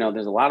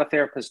 There's a lot of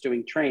therapists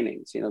doing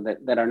trainings,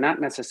 that are not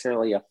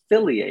necessarily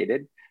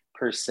affiliated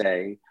per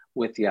se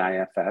with the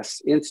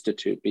IFS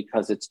Institute,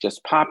 because it's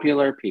just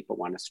popular. People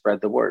want to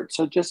spread the word.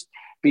 So just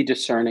be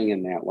discerning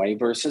in that way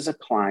versus a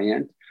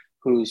client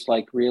who's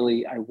like,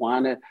 really,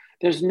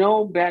 there's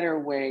no better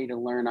way to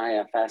learn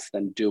IFS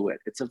than do it.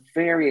 It's a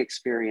very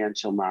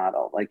experiential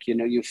model. Like,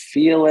 you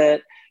feel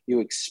it, you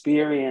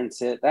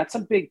experience it. That's a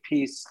big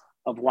piece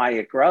of why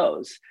it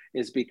grows,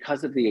 is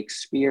because of the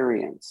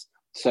experience.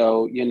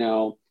 So,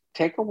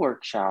 take a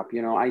workshop.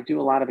 I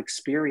do a lot of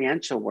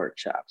experiential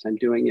workshops. I'm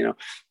doing,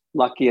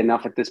 lucky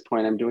enough at this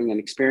point, I'm doing an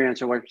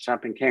experiential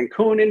workshop in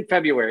Cancun in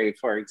February,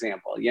 for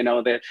example.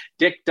 That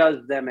Dick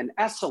does them in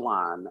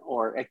Esalen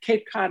or at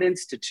Cape Cod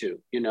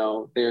Institute.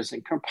 There's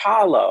in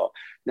Kampalo.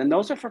 Then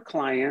those are for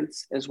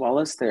clients as well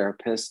as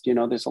therapists.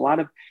 There's a lot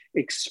of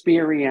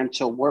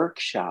experiential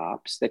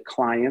workshops that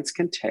clients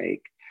can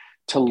take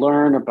to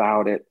learn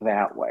about it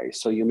that way.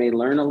 So you may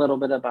learn a little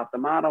bit about the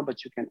model,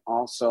 but you can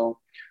also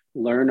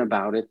learn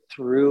about it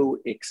through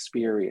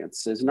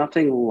experience. There's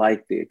nothing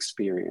like the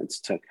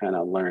experience to kind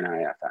of learn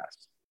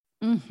IFS.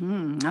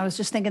 I was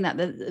just thinking that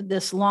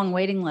this long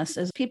waiting list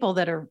is people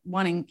that are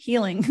wanting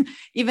healing,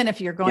 even if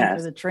you're going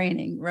through the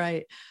training,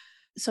 right?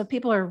 So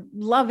people are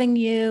loving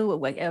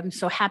you. I'm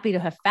so happy to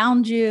have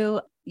found you.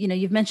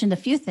 You've mentioned a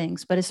few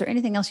things, but is there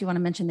anything else you want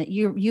to mention that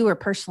you are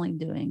personally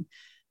doing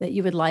that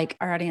you would like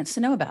our audience to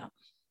know about?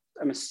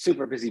 I'm a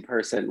super busy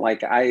person.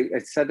 Like I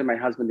said to my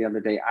husband the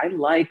other day, I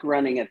like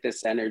running at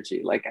this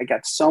energy. Like I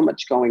got so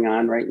much going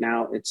on right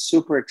now. It's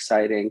super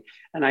exciting.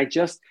 And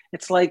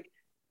it's like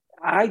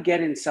I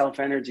get in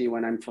self-energy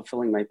when I'm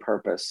fulfilling my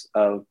purpose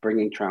of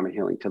bringing trauma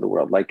healing to the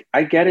world. Like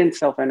I get in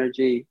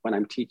self-energy when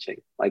I'm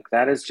teaching. Like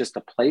that is just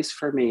a place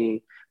for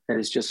me that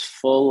is just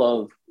full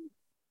of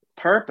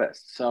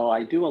purpose. So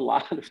I do a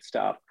lot of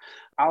stuff.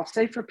 I'll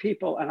say for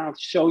people, and I'll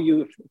show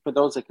you for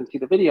those that can see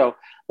the video,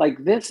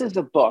 like this is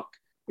a book.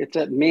 It's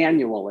a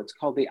manual. It's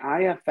called the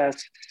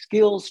IFS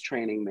Skills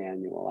Training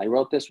Manual. I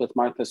wrote this with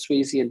Martha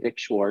Sweezy and Dick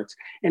Schwartz,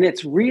 and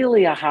it's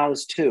really a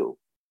how-to,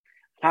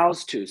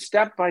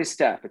 step by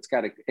step. It's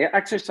got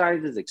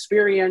exercises,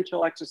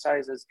 experiential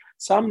exercises,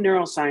 some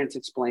neuroscience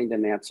explained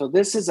in that. So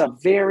this is a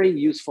very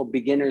useful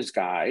beginner's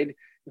guide.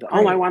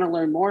 Oh, I want to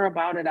learn more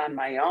about it on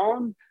my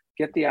own.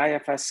 Get the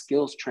IFS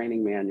Skills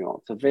Training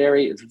Manual. It's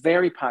a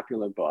very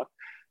popular book.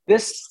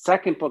 This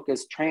second book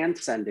is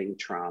Transcending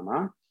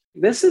Trauma.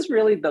 This is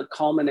really the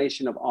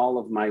culmination of all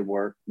of my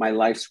work, my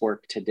life's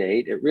work to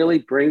date. It really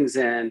brings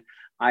in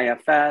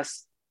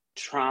IFS,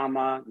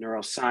 trauma,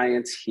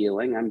 neuroscience,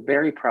 healing. I'm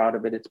very proud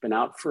of it. It's been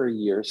out for a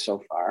year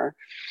so far.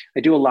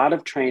 I do a lot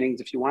of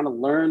trainings. If you want to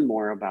learn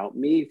more about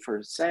me,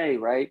 go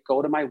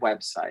to my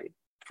website,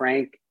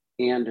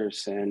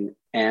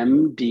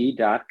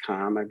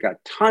 frankandersonmd.com. I've got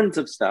tons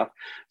of stuff.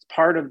 It's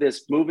part of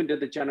this moving to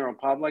the general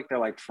public. They're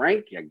like,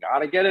 Frank, you got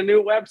to get a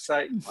new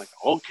website. I'm like,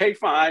 okay,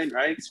 fine,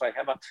 right? So I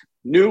have a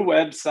new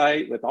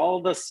website with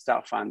all the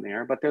stuff on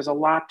there, but there's a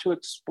lot to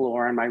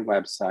explore on my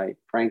website,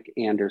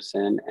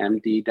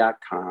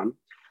 frankandersonmd.com.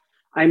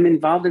 I'm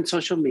involved in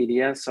social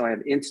media, so I have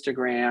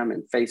Instagram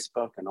and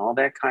Facebook and all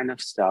that kind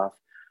of stuff.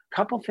 A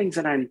couple things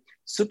that I'm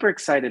super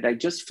excited. I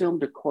just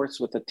filmed a course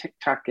with a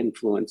TikTok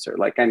influencer.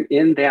 Like I'm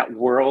in that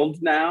world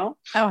now.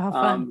 Oh, how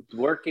fun.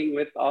 Working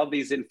with all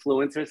these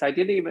influencers. I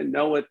didn't even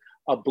know what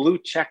a blue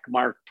check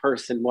mark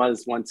person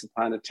was once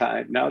upon a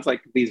time. Now it's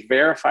like these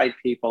verified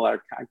people I'm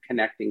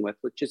connecting with,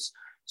 which is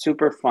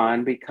super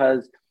fun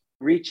because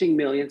reaching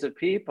millions of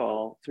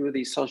people through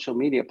these social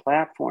media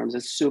platforms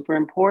is super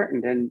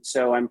important. And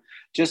so I'm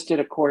just did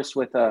a course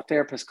with a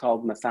therapist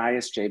called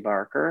Matthias J.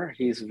 Barker.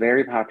 He's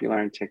very popular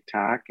on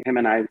TikTok. Him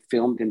and I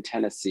filmed in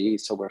Tennessee.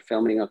 So we're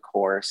filming a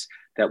course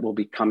that will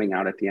be coming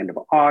out at the end of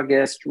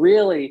August,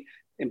 really,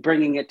 and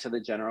bringing it to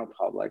the general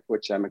public,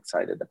 which I'm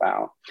excited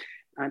about.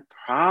 I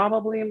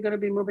probably am going to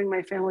be moving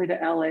my family to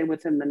LA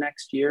within the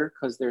next year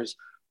because there's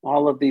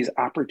all of these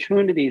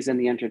opportunities in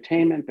the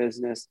entertainment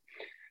business,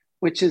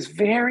 which is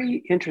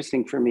very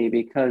interesting for me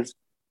because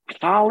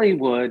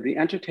Hollywood, the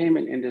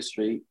entertainment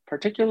industry,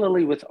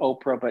 particularly with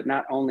Oprah, but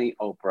not only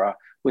Oprah,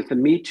 with the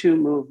Me Too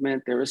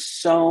movement, there is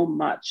so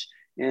much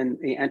in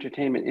the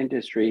entertainment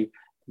industry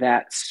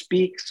that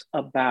speaks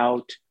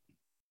about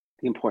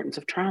the importance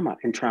of trauma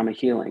and trauma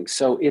healing.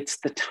 So it's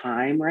the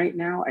time right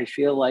now. I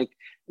feel like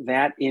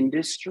that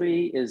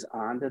industry is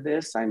onto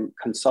this. I'm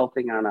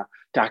consulting on a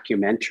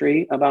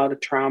documentary about a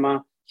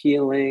trauma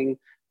healing,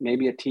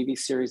 maybe a TV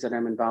series that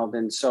I'm involved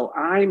in. So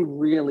I'm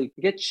really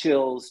get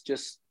chills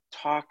just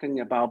talking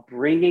about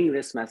bringing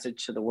this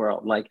message to the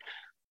world. Like,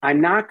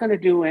 I'm not going to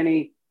do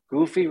any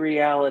goofy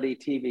reality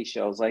TV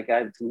shows. Like,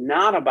 it's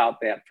not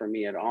about that for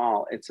me at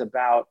all. It's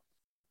about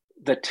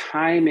the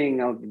timing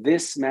of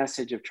this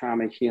message of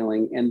trauma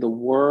healing and the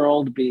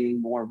world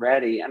being more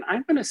ready. And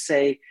I'm going to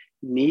say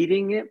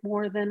needing it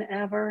more than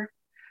ever,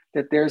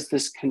 that there's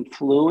this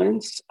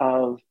confluence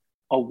of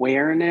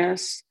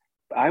awareness.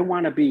 I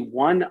want to be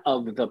one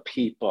of the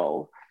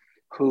people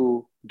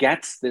who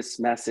gets this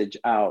message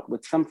out.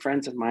 With some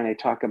friends of mine, I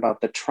talk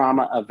about the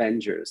trauma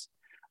avengers.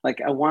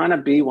 Like, I want to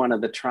be one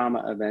of the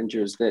trauma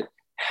avengers that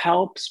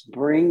helps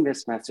bring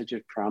this message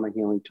of trauma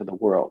healing to the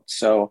world.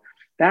 So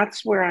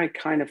that's where I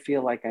kind of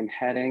feel like I'm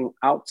heading,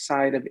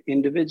 outside of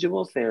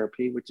individual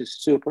therapy, which is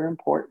super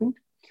important,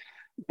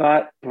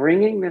 but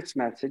bringing this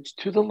message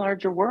to the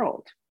larger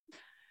world.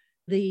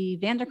 The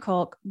Van der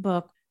Kolk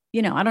book,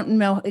 I don't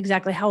know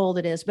exactly how old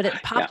it is, but it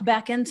popped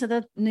back into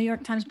the New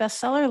York Times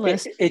bestseller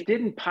list. It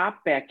didn't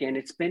pop back in.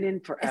 It's been in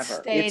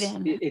forever. It stayed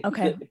in.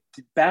 Okay.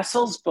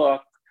 Bessel's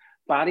book,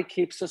 Body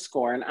Keeps the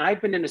Score. And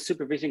I've been in a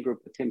supervision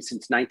group with him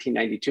since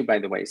 1992, by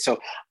the way. So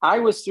I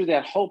was through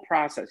that whole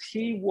process.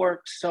 He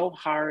worked so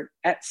hard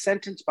at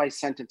sentence by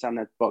sentence on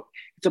that book.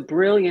 It's a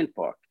brilliant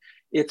book.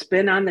 It's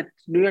been on the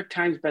New York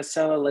Times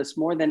bestseller list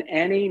more than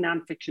any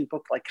nonfiction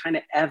book, like kind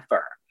of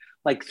ever.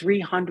 Like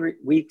 300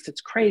 weeks.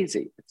 It's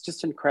crazy. It's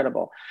just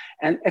incredible.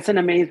 And it's an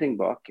amazing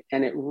book.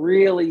 And it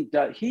really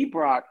does.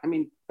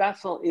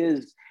 Bessel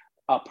is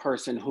a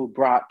person who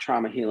brought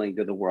trauma healing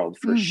to the world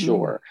for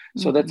sure.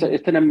 So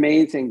it's an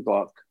amazing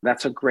book.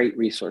 That's a great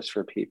resource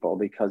for people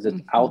because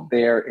it's out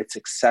there. It's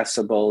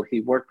accessible.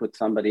 He worked with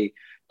somebody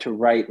to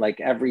write,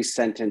 like, every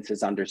sentence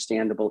is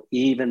understandable,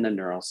 even the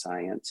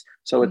neuroscience.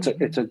 So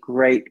it's a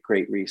great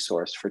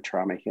resource for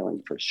trauma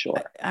healing for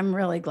sure. I'm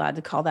really glad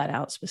to call that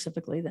out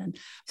specifically then.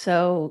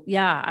 So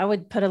yeah, I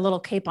would put a little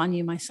cape on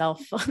you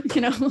myself,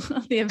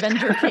 the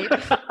Avenger cape.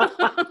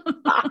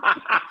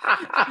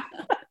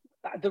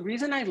 The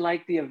reason I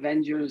like the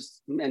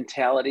Avengers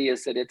mentality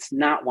is that it's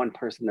not one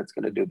person that's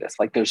going to do this.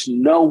 Like, there's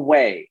no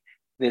way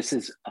this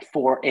is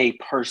for a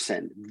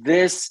person.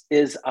 This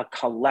is a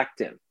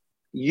collective.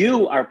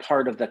 You are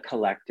part of the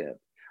collective.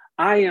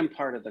 I am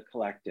part of the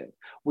collective.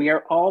 We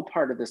are all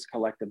part of this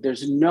collective.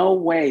 There's no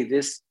way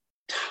this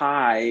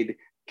tide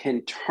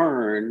can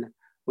turn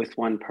with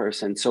one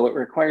person. So it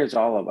requires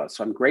all of us.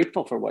 So I'm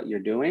grateful for what you're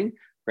doing,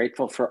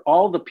 grateful for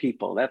all the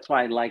people. That's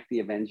why I like the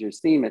Avengers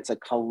theme. It's a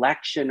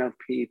collection of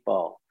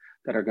people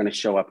that are going to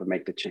show up and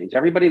make the change.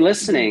 Everybody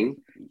listening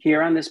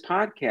here on this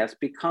podcast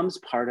becomes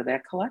part of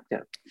that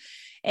collective.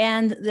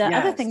 And the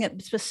other thing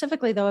that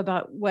specifically, though,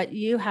 about what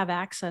you have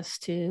access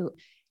to,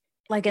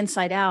 like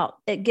Inside Out,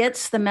 it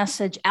gets the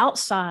message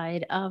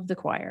outside of the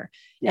choir.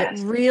 It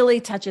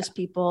really touches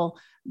people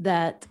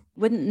that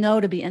wouldn't know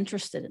to be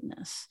interested in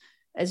this,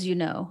 as you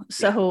know.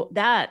 So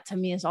that to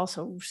me is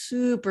also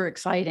super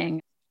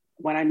exciting.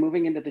 When I'm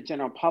moving into the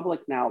general public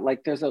now,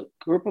 like, there's a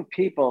group of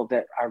people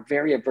that are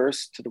very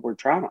averse to the word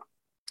trauma.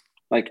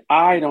 Like,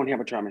 I don't have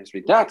a trauma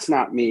history. That's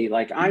not me.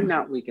 Like, I'm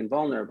not weak and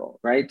vulnerable,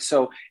 right?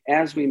 So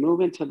as we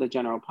move into the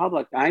general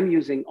public, I'm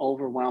using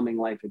overwhelming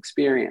life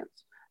experience,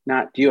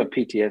 not do you have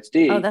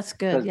PTSD? Oh, that's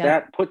good. Because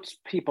that puts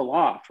people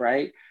off,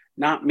 right?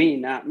 not me,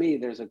 not me.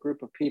 There's a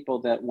group of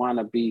people that want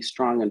to be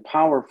strong and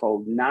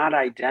powerful, not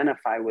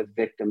identify with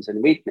victims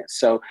and weakness.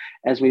 So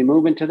as we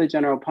move into the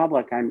general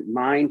public, I'm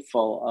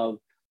mindful of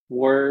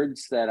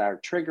words that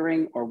are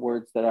triggering or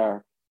words that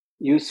are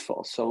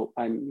useful. So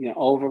I'm,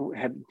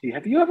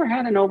 have you ever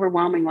had an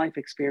overwhelming life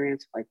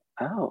experience? Like,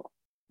 oh,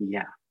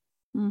 yeah.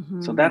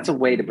 Mm-hmm. So that's a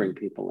way to bring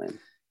people in.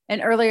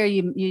 And earlier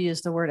you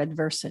used the word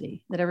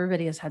adversity, that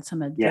everybody has had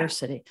some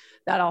adversity. Yeah.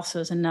 That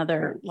also is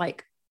another,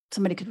 like,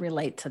 somebody could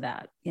relate to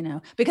that,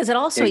 because it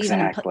also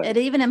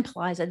even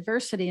implies,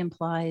 adversity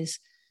implies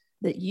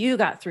that you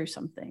got through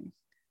something,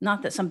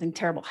 not that something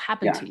terrible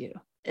happened to you.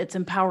 It's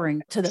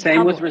empowering to the Same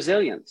public. With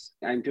resilience.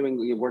 I'm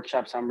doing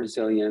workshops on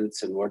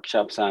resilience and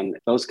workshops on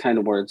those kind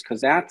of words,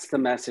 because that's the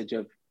message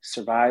of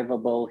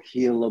survivable,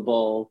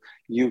 healable.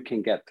 You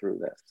can get through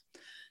this.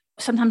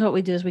 Sometimes what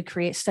we do is we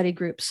create study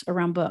groups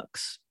around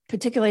books,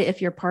 particularly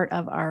if you're part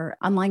of our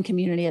online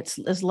community. It's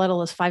as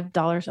little as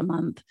 $5 a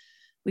month.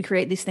 We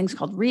create these things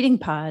called reading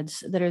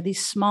pods that are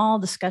these small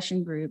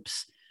discussion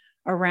groups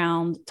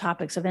around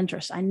topics of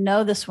interest. I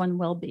know this one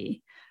will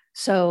be.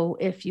 So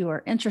if you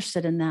are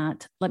interested in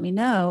that, let me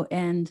know.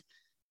 And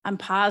I'm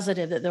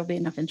positive that there'll be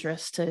enough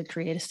interest to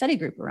create a study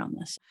group around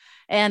this.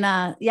 And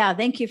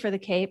thank you for the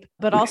cape.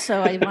 But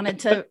also I wanted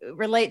to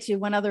relate to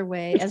one other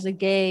way as a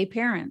gay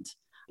parent.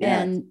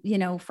 Yes. And,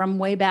 from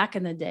way back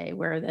in the day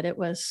where that it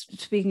was,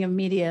 speaking of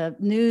media,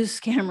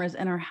 news cameras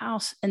in our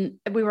house. And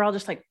we were all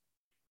just like,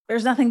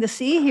 there's nothing to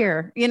see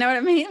here. You know what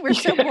I mean? We're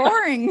so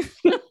boring.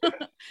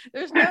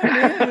 There's no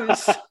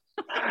news.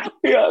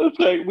 Yeah, it's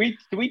like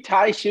we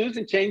tie shoes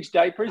and change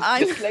diapers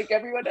just like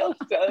everyone else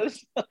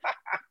does.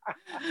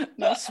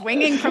 No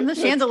swinging from the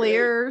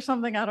chandelier or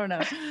something. I don't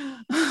know.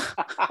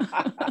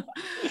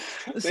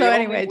 So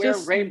anyway, wear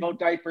rainbow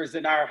diapers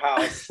in our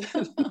house.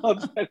 No,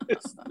 that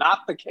is not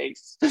the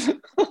case.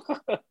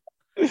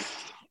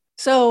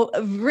 So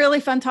really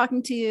fun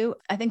talking to you.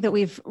 I think that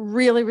we've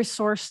really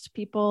resourced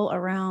people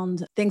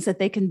around things that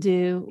they can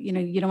do.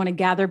 You don't want to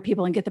gather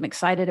people and get them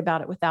excited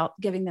about it without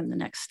giving them the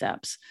next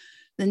steps.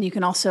 Then you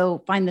can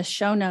also find the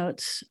show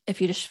notes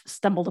if you just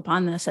stumbled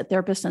upon this at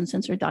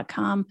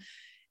therapistsuncensored.com.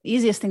 The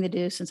easiest thing to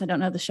do, since I don't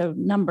know the show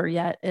number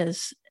yet,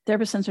 is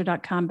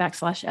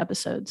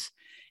therapistsuncensored.com/episodes.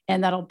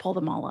 And that'll pull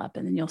them all up.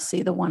 And then you'll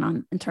see the one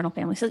on internal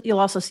family. So you'll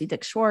also see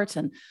Dick Schwartz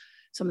and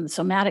some of the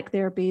somatic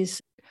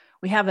therapies.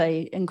 We have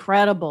an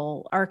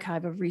incredible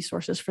archive of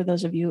resources for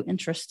those of you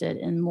interested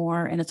in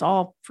more, and it's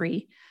all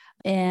free.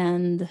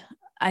 And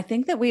I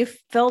think that we've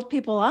filled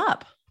people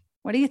up.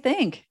 What do you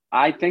think?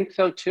 I think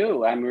so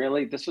too.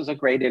 This was a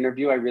great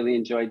interview. I really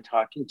enjoyed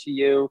talking to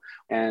you,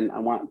 and I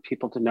want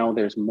people to know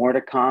there's more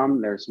to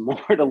come. There's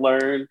more to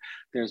learn.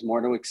 There's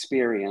more to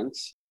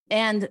experience.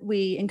 And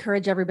we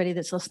encourage everybody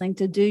that's listening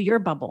to do your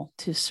bubble,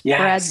 to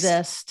spread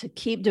this, to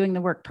keep doing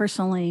the work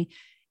personally,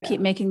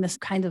 keep making this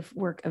kind of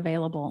work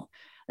available.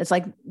 It's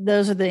like,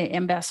 those are the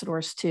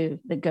ambassadors too,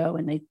 that go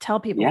and they tell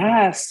people.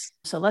 Yes.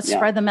 So let's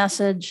spread the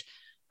message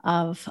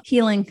of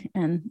healing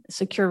and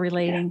secure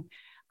relating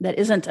that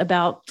isn't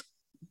about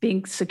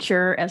being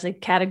secure as a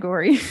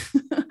category.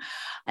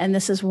 And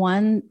this is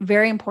one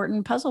very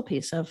important puzzle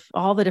piece of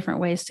all the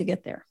different ways to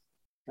get there.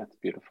 That's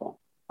beautiful.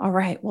 All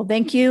right. Well,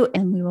 thank you.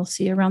 And we will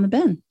see you around the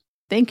bend.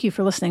 Thank you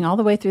for listening all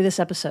the way through this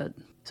episode.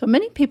 So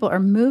many people are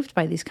moved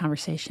by these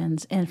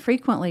conversations and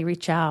frequently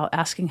reach out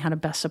asking how to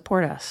best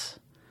support us.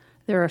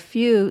 There are a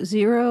few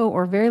zero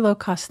or very low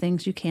cost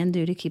things you can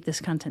do to keep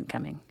this content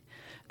coming.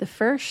 The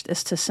first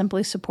is to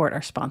simply support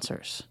our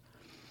sponsors.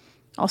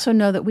 Also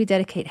know that we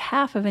dedicate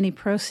half of any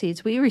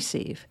proceeds we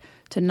receive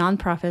to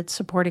nonprofits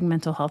supporting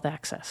mental health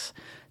access.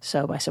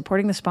 So by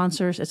supporting the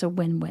sponsors, it's a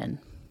win-win.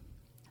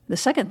 The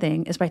second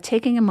thing is by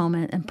taking a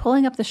moment and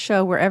pulling up the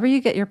show wherever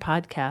you get your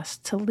podcasts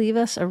to leave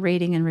us a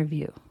rating and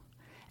review.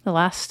 The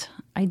last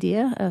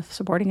idea of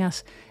supporting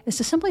us is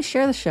to simply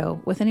share the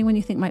show with anyone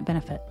you think might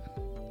benefit.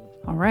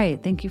 All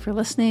right. Thank you for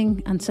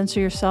listening. Uncensor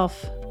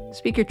yourself,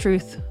 speak your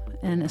truth,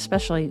 and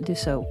especially do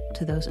so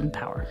to those in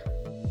power.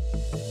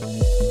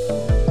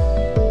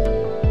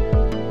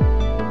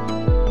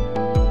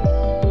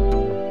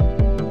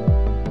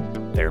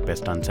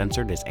 Therapist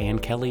Uncensored is Ann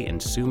Kelly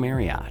and Sue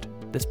Marriott.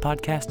 This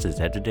podcast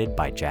is edited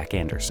by Jack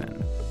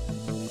Anderson.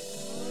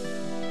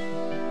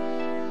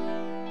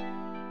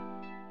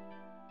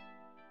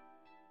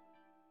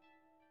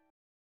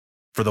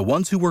 For the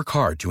ones who work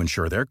hard to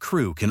ensure their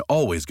crew can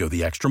always go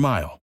the extra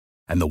mile,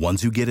 and the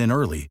ones who get in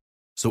early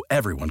so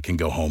everyone can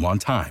go home on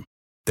time,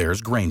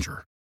 there's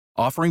Grainger,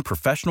 offering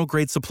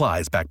professional-grade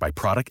supplies backed by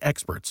product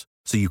experts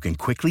so you can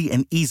quickly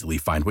and easily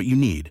find what you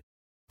need.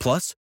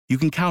 Plus, you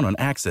can count on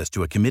access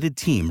to a committed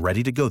team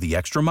ready to go the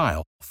extra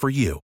mile for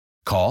you.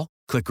 Call,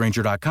 click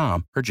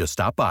Grainger.com, or just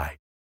stop by.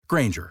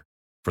 Grainger,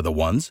 for the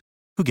ones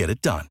who get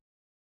it done.